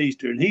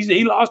Southeastern.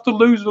 He lost a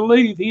loser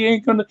leave. He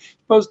ain't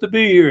supposed to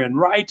be here. And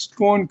Wright's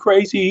going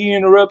crazy. He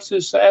interrupts the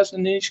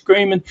Assassin. He's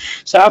screaming,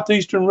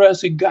 Southeastern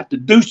Wrestling got to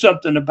do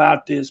something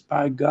about this,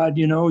 by God.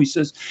 He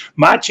says,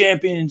 my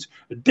champions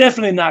are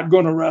definitely not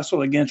going to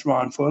wrestle against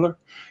Ron Fuller.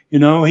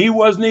 He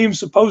wasn't even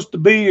supposed to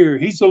be here.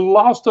 He's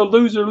lost a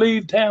loser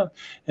leave town.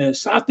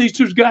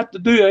 Southeastern's got to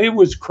do it. It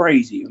was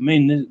crazy. I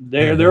mean,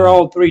 they're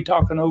all three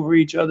talking over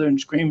each other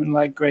and screaming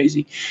like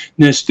crazy.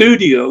 And the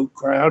studio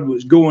crowd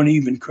was going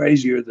even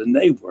crazier than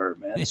they were,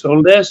 man. So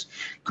Les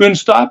couldn't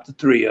stop the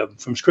three of them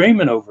from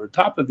screaming over the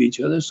top of each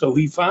other. So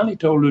he finally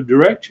told the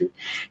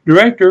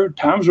director,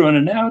 time's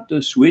running out,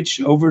 to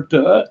switch over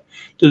to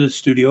the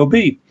Studio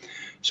B.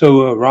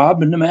 So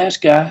Rob and the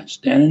masked guy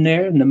standing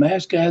there, and the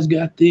masked guy's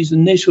got these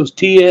initials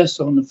TS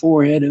on the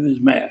forehead of his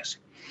mask.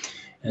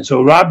 And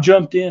so Rob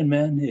jumped in,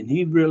 man, and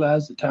he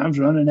realized the time's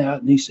running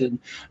out, and he said,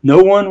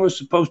 no one was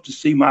supposed to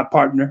see my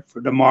partner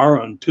for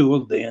tomorrow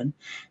until then.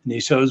 And he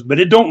says, but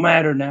it don't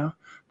matter now,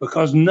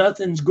 because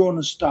nothing's going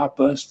to stop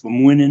us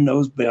from winning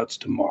those belts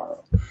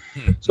tomorrow.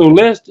 So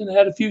Leston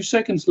had a few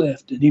seconds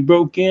left, and he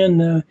broke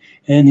in,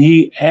 and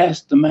he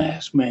asked the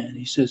masked man,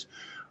 he says,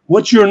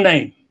 what's your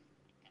name?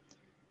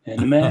 And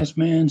the masked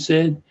man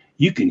said,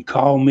 "You can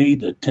call me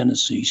the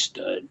Tennessee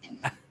Stud."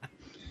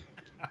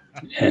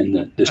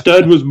 And the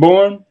stud was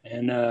born,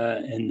 and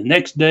the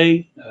next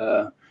day,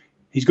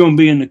 he's going to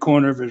be in the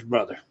corner of his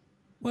brother.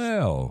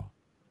 Well,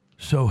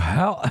 so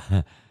how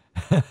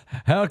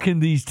can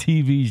these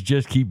TVs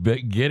just keep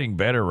getting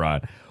better,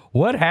 Ron?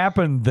 What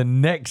happened the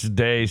next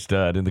day,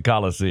 Stud, in the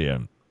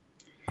Coliseum?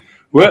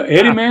 Well,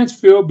 Eddie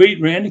Mansfield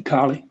beat Randy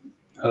Colley.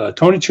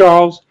 Tony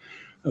Charles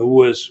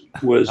was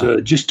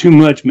just too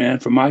much, man,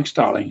 for Mike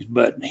Stallings.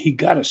 But he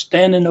got a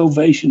standing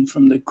ovation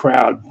from the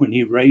crowd when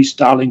he raised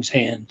Stallings'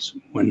 hands,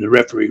 when the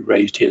referee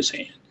raised his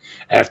hand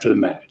after the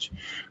match.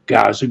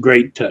 Guys, a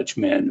great touch,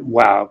 man.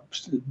 Wow.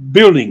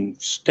 Building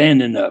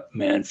standing up,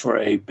 man, for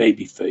a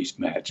babyface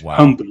match. Wow.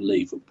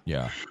 Unbelievable.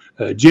 Yeah.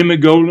 Jimmy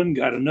Golden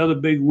got another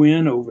big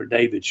win over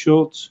David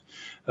Schultz.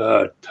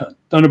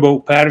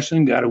 Thunderbolt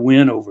Patterson got a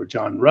win over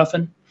John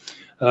Ruffin.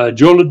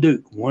 Joe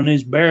LeDuc won with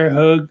his bear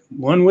hug,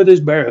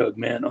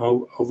 man,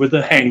 over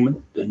the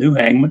Hangman, the new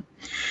Hangman.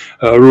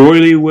 Roy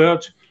Lee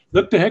Welch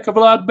looked a heck of a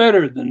lot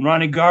better than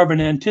Ronnie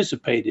Garvin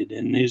anticipated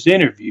in his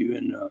interview.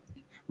 And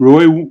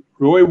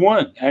Roy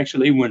won,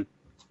 actually, when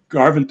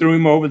Garvin threw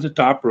him over the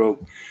top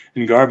rope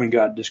and Garvin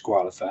got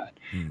disqualified.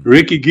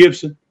 Ricky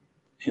Gibson,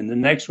 and the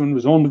next one,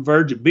 was on the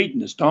verge of beating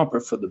the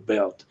Stomper for the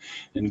belt.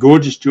 And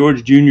Gorgeous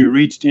George Jr.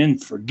 reached in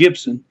for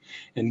Gibson,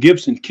 and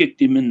Gibson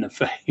kicked him in the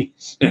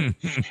face.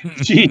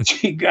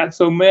 He got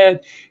so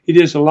mad, he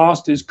just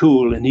lost his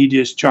cool, and he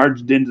just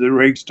charged into the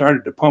ring,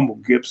 started to pummel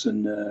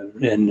Gibson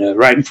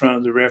right in front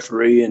of the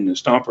referee, and the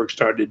Stomper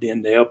started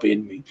in to help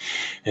him.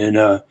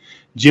 And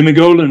Jimmy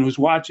Golden was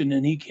watching,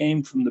 and he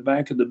came from the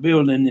back of the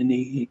building, and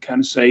he kind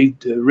of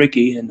saved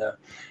Ricky, and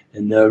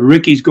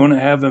Ricky's going to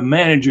have a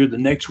manager the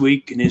next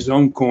week in his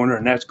own corner,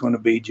 and that's going to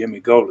be Jimmy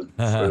Golden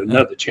for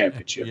another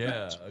championship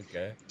match.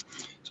 Okay.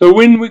 So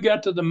when we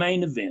got to the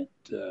main event,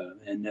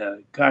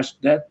 gosh,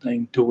 that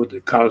thing tore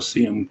the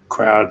Coliseum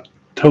crowd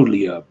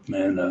totally up,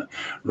 man.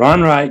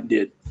 Ron Wright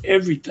did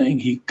everything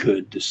he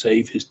could to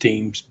save his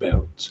team's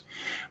belts.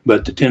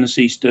 But the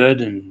Tennessee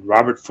Stud and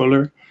Robert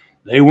Fuller,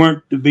 they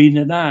weren't to be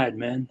denied,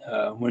 man.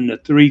 When the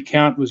 3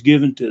 count was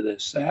given to the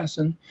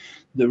Assassin,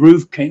 the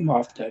roof came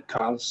off that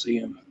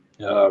Coliseum.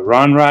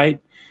 Ron Wright,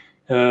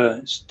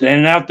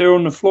 standing out there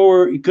on the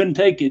floor, he couldn't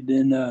take it.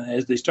 And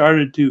as they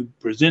started to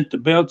present the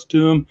belts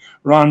to him,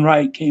 Ron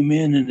Wright came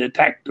in and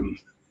attacked them.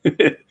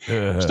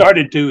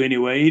 Started to,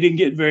 anyway. He didn't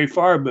get very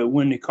far, but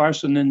when the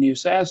Carson and the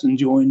Assassin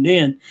joined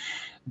in,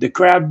 the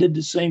crowd did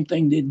the same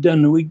thing they'd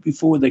done the week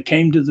before. They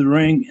came to the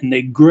ring, and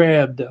they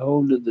grabbed a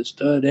hold of the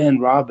Stud and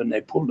Rob, and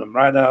they pulled them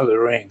right out of the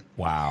ring.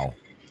 Wow.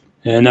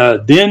 And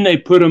then they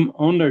put them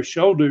on their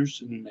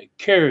shoulders, and they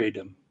carried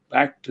them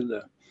back to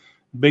the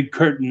big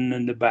curtain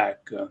in the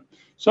back.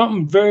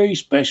 Something very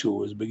special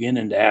was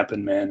beginning to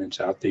happen, man, in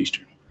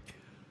Southeastern.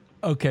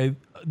 Okay,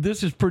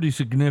 this is pretty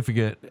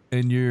significant,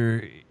 and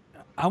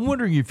I'm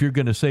wondering if you're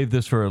going to save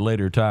this for a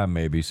later time,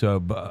 maybe.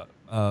 So,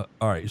 all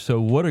right.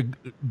 So,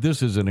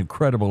 this is an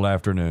incredible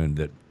afternoon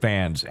that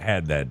fans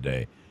had that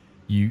day.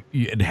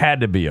 It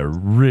had to be a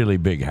really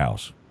big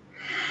house.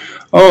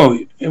 Oh,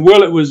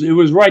 well, it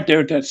was right there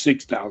at that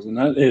 6,000,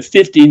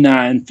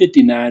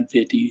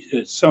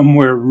 5950,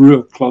 somewhere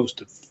real close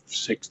to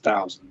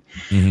 6,000.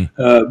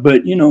 Mm-hmm.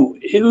 But,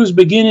 it was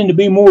beginning to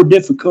be more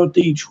difficult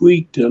each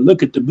week to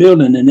look at the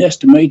building and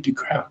estimate the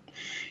crowd.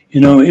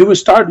 It was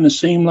starting to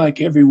seem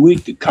like every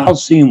week the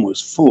Coliseum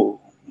was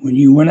full. When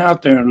you went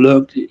out there and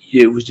looked,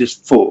 it was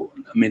just full.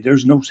 I mean,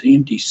 there's no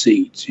empty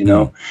seats,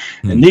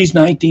 Mm-hmm. And these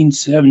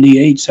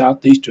 1978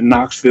 Southeastern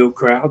Knoxville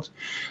crowds,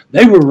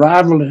 they were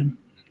rivaling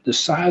the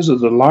size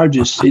of the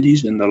largest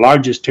cities and the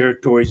largest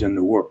territories in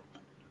the world.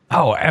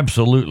 Oh,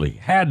 absolutely.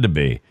 Had to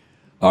be.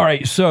 All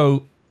right,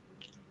 so,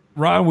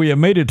 Ron, we have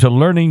made it to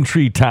Learning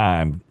Tree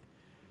time.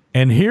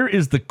 And here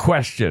is the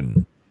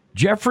question.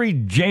 Jeffrey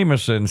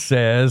Jameson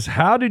says,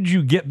 how did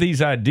you get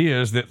these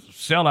ideas that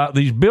sell out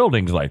these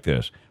buildings like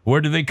this? Where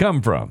do they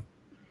come from?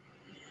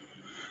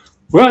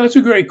 Well, that's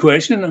a great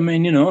question. I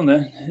mean,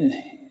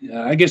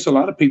 I guess a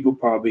lot of people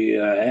probably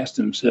ask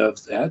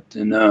themselves that.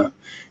 And,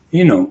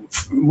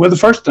 well, the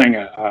first thing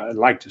I'd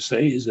like to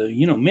say is,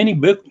 many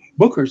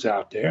bookers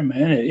out there,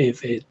 man,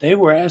 if they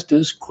were asked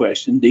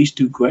these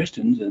two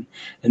questions,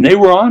 and they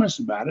were honest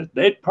about it,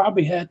 they'd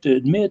probably have to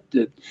admit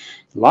that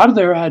a lot of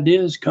their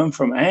ideas come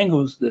from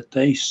angles that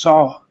they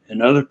saw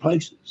in other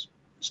places,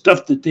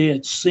 stuff that they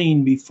had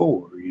seen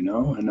before,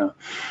 and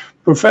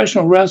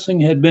professional wrestling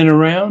had been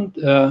around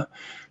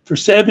for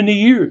 70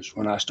 years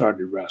when I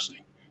started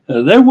wrestling.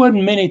 There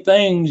wasn't many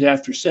things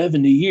after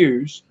 70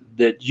 years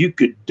that you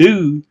could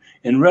do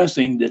in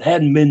wrestling that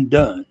hadn't been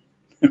done,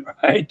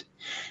 right?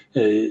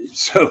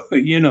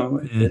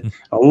 Mm-hmm.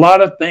 A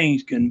lot of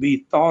things can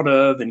be thought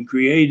of and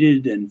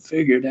created and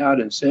figured out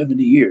in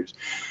 70 years.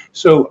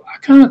 So I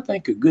kind of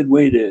think a good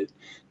way to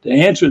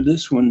answer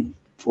this one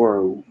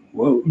for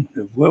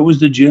what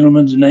was the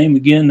gentleman's name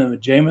again?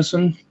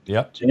 Jameson?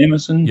 Yep.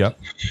 Jameson? Yep.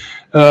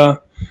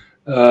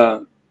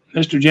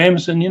 Mr.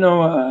 Jameson,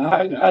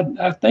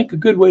 I think a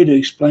good way to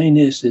explain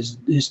this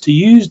is to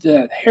use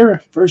that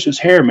hair versus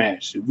hair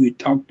match that we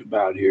talked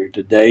about here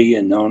today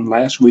and on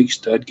last week's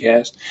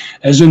Studcast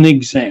as an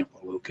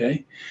example,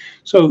 okay?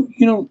 So,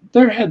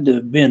 there had to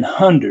have been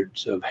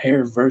hundreds of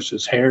hair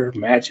versus hair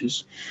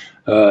matches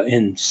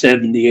in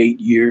 78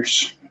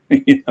 years,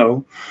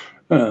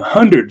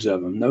 hundreds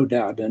of them, no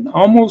doubt. And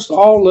almost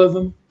all of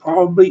them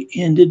probably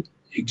ended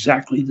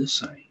exactly the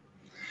same.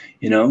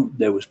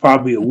 There was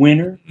probably a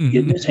winner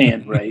getting his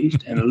hand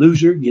raised and a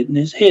loser getting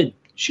his head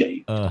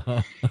shaved.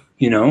 And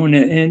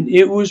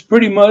it was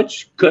pretty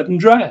much cut and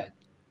dried.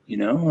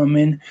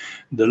 The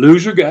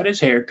loser got his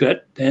hair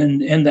cut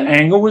and the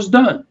angle was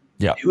done.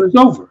 Yeah. It was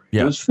over.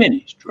 Yeah. It was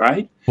finished,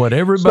 right? What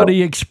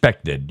everybody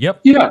expected.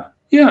 Yep.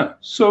 Yeah.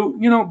 So,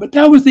 but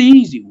that was the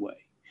easy way.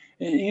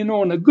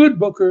 And a good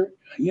booker,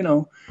 he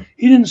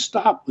didn't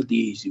stop with the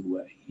easy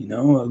way.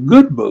 A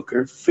good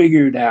booker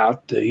figured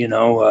out,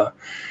 how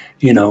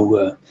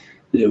to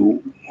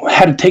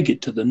take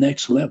it to the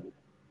next level.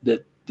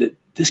 That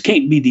this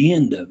can't be the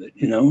end of it.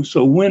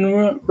 So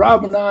when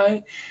Rob and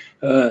I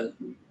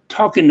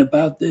talking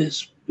about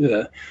this,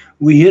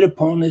 we hit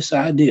upon this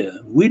idea.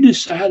 We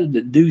decided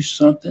to do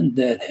something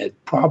that had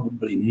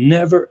probably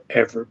never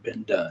ever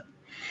been done.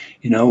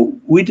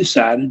 We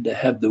decided to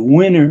have the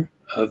winner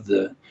of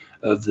the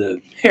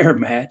hair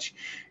match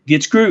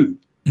get screwed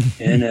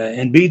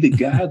and be the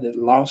guy that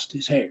lost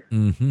his hair,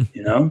 and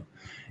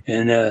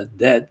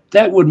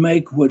that would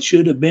make what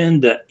should have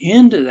been the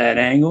end of that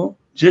angle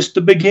just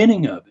the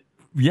beginning of it.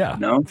 Yeah.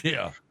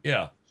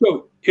 Yeah.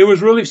 So it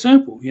was really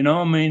simple.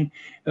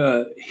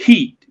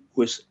 Heat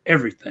was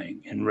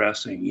everything in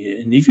wrestling.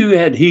 And if you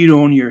had heat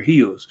on your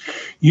heels,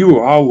 you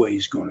were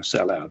always going to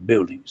sell out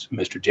buildings,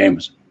 Mr.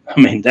 Jameson.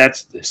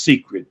 That's the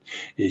secret,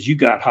 is you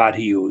got hot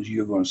heels,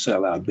 you're going to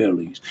sell out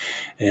buildings.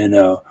 And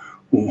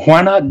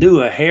why not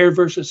do a hair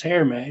versus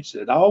hair match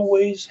that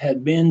always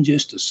had been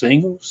just a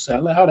single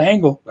sellout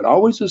angle, but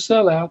always a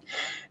sellout?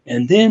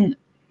 And then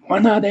why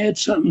not add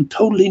something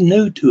totally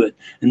new to it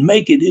and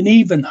make it an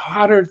even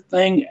hotter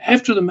thing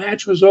after the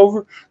match was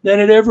over than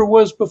it ever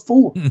was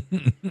before?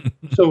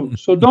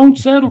 So don't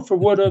settle for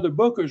what other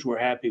bookers were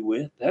happy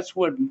with. That's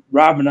what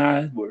Rob and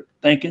I were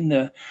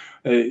thinking.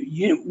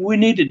 We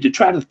needed to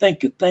try to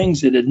think of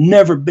things that had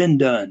never been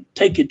done,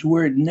 take it to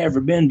where it had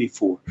never been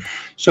before.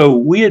 So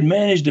we had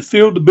managed to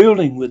fill the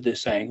building with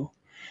this angle.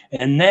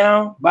 And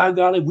now, by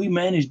golly, we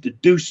managed to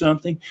do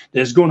something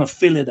that's going to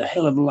fill it a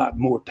hell of a lot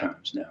more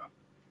times now.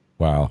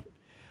 Wow.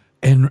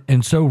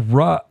 And so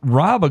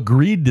Rob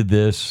agreed to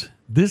this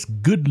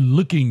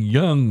good-looking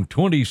young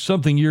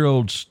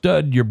 20-something-year-old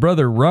stud. Your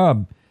brother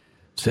Rob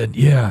said,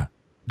 yeah,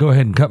 go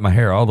ahead and cut my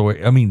hair all the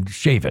way.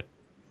 shave it.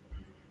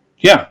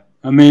 Yeah.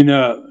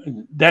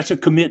 That's a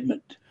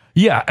commitment.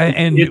 Yeah,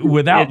 and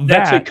without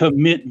that's that, a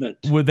commitment.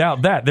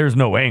 Without that, there's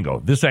no angle.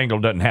 This angle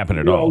doesn't happen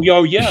at all.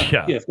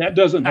 Yeah. If that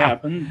doesn't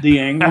happen, the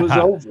angle is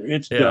over.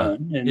 It's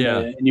done, and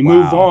you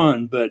move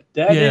on. But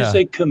that is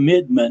a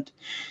commitment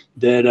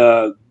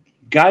that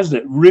guys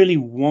that really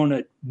want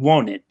it.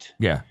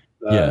 Yeah,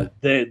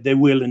 they're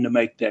willing to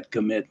make that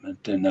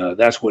commitment, and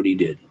that's what he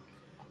did.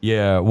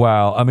 Yeah,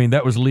 wow.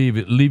 That was leave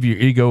your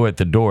ego at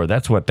the door.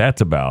 That's what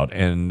that's about,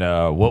 and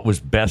what was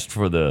best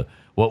for the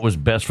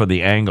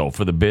angle,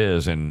 for the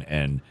biz,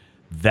 and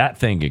that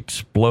thing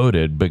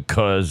exploded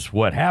because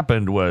what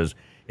happened was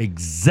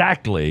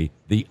exactly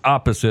the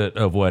opposite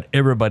of what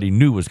everybody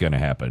knew was going to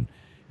happen,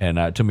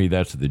 and to me,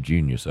 that's the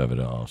genius of it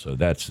all. So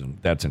that's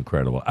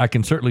incredible. I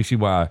can certainly see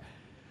why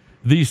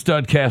these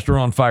Studcasts are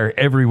on fire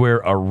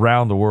everywhere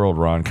around the world,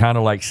 Ron, kind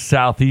of like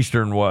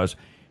Southeastern was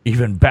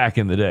even back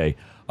in the day.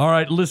 All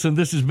right, listen,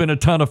 this has been a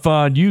ton of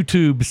fun.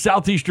 YouTube,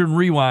 Southeastern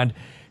Rewind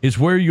is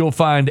where you'll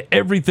find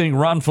everything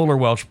Ron Fuller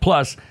Welch,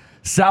 plus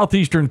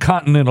Southeastern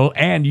Continental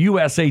and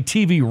USA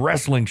TV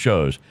wrestling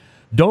shows.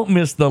 Don't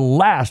miss the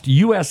last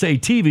USA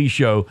TV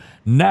show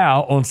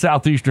now on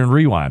Southeastern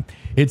Rewind.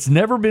 It's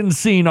never been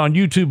seen on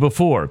YouTube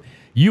before.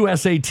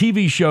 USA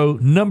TV show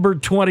number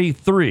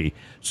 23.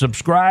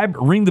 Subscribe,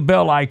 ring the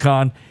bell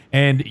icon,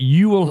 and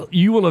you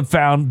will have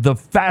found the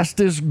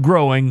fastest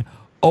growing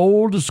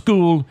old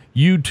school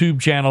YouTube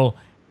channel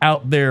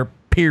out there,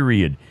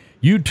 period.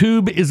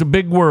 YouTube is a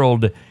big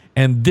world,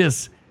 and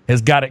this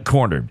has got it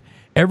cornered.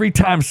 Every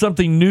time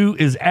something new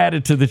is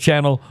added to the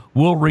channel,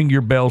 we'll ring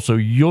your bell so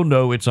you'll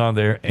know it's on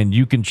there and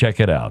you can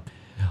check it out.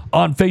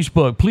 On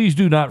Facebook, please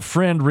do not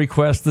friend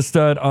request the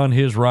stud on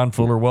his Ron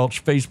Fuller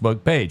Welch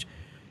Facebook page.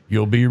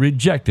 You'll be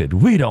rejected.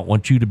 We don't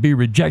want you to be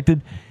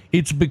rejected.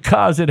 It's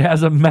because it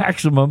has a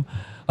maximum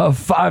of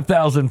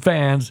 5,000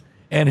 fans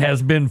and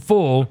has been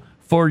full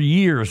for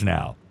years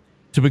now.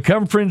 To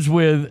become friends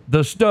with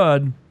the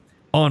stud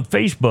on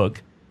Facebook,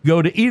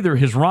 go to either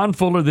his Ron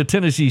Fuller the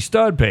Tennessee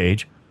Stud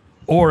page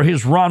or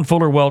his Ron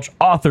Fuller Welch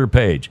author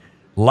page.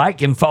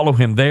 Like and follow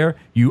him there.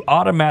 You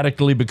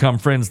automatically become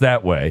friends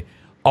that way.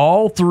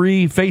 All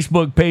three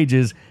Facebook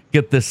pages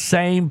get the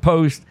same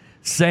post,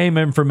 same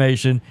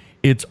information.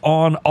 It's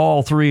on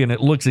all three, and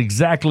it looks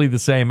exactly the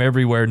same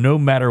everywhere, no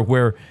matter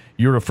where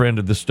you're a friend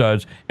of the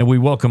Studs. And we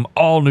welcome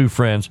all new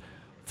friends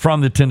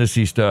from the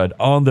Tennessee Stud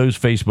on those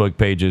Facebook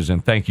pages,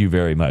 and thank you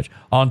very much.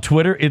 On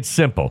Twitter, it's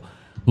simple.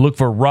 Look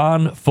for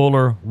Ron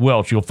Fuller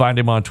Welch. You'll find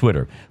him on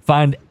Twitter.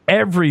 Find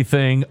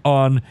everything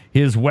on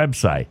his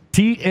website,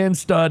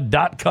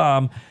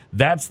 tnstud.com.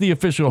 That's the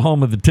official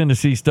home of the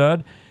Tennessee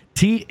Stud,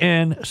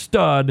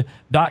 tnstud.com.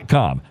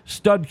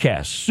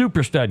 Studcast,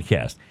 Super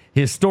Studcast,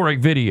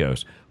 historic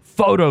videos,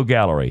 photo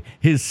gallery,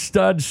 his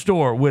stud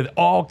store with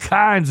all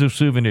kinds of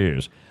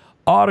souvenirs,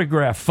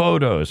 autograph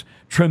photos,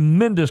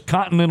 tremendous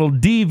Continental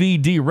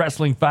DVD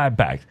wrestling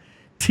 5-packs,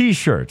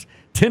 T-shirts,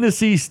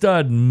 Tennessee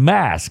Stud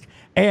mask,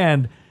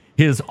 and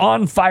his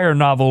On Fire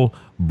novel,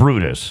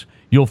 Brutus.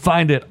 You'll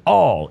find it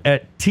all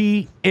at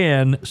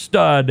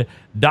tnstud.com.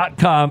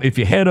 If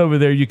you head over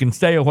there, you can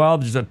stay a while.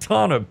 There's a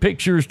ton of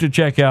pictures to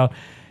check out,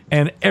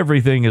 and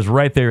everything is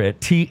right there at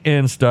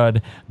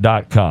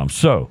tnstud.com.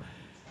 So,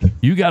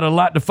 you got a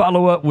lot to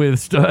follow up with,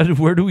 Stud.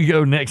 Where do we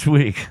go next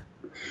week?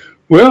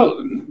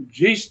 Well,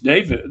 geez,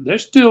 David,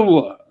 there's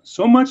still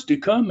so much to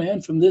come,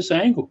 man, from this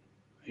angle.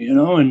 In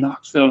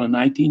Knoxville in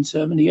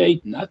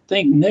 1978. And I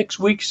think next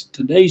week's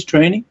today's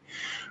training,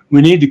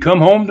 we need to come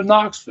home to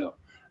Knoxville.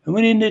 And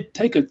we need to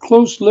take a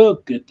close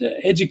look at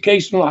the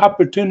educational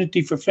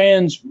opportunity for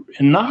fans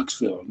in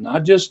Knoxville,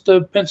 not just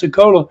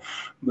Pensacola,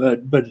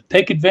 but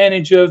take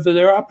advantage of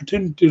their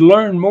opportunity to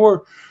learn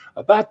more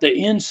about the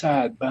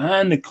inside,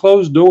 behind the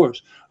closed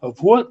doors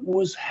of what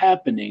was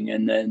happening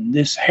in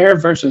this hair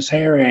versus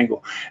hair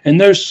angle.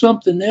 And there's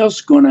something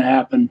else going to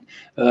happen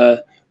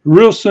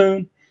real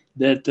soon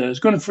that is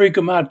going to freak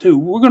them out too.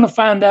 We're going to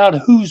find out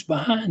who's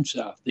behind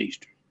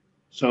Southeastern.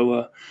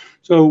 So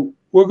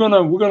we're going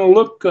to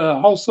look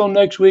also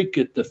next week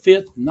at the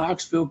 5th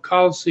Knoxville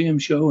Coliseum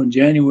show in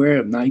January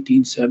of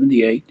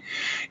 1978.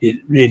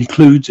 It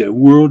includes a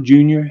World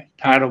Junior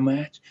title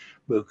match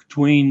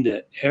between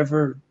the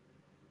ever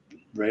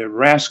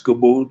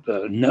rascable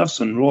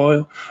Nelson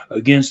Royal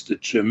against the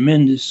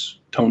tremendous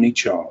Tony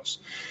Charles,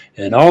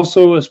 and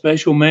also a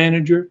special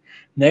manager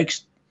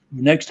next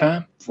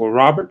time for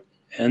Robert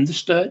and the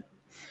Stud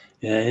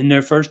in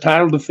their first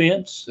title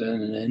defense,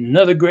 and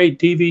another great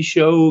TV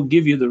show will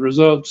give you the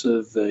results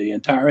of the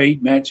entire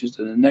 8 matches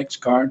in the next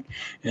card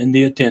and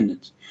the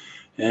attendance.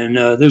 And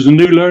there's a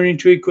new learning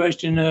tree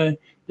question.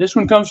 This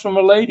one comes from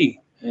a lady,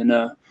 and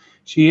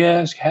she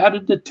asked, how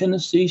did the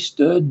Tennessee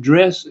Stud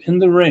dress in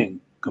the ring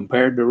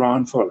compared to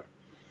Ron Fuller?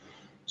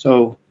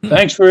 So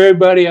thanks for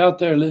everybody out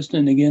there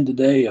listening again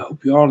today. I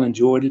hope you all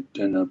enjoyed it.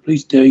 And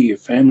please tell your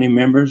family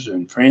members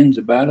and friends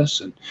about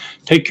us. And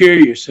take care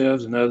of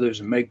yourselves and others.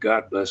 And may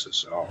God bless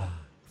us all.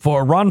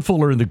 For Ron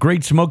Fuller in the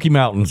Great Smoky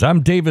Mountains,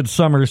 I'm David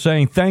Summers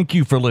saying thank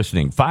you for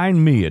listening.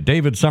 Find me at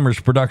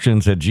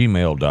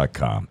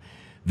davidsummersproductions@gmail.com.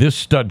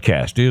 This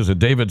Studcast is a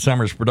David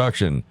Summers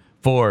production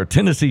for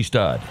Tennessee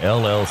Stud,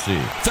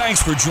 LLC.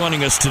 Thanks for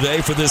joining us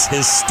today for this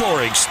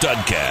historic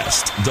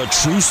Studcast. The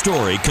true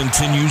story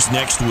continues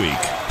next week.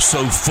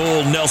 So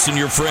full Nelson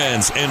your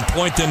friends and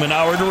point them in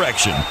our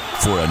direction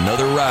for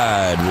another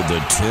ride with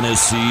the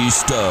Tennessee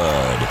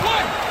Stud. 1,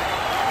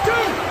 2,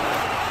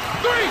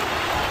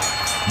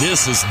 3.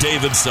 This is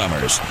David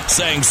Summers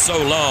saying so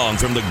long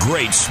from the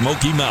Great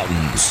Smoky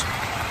Mountains.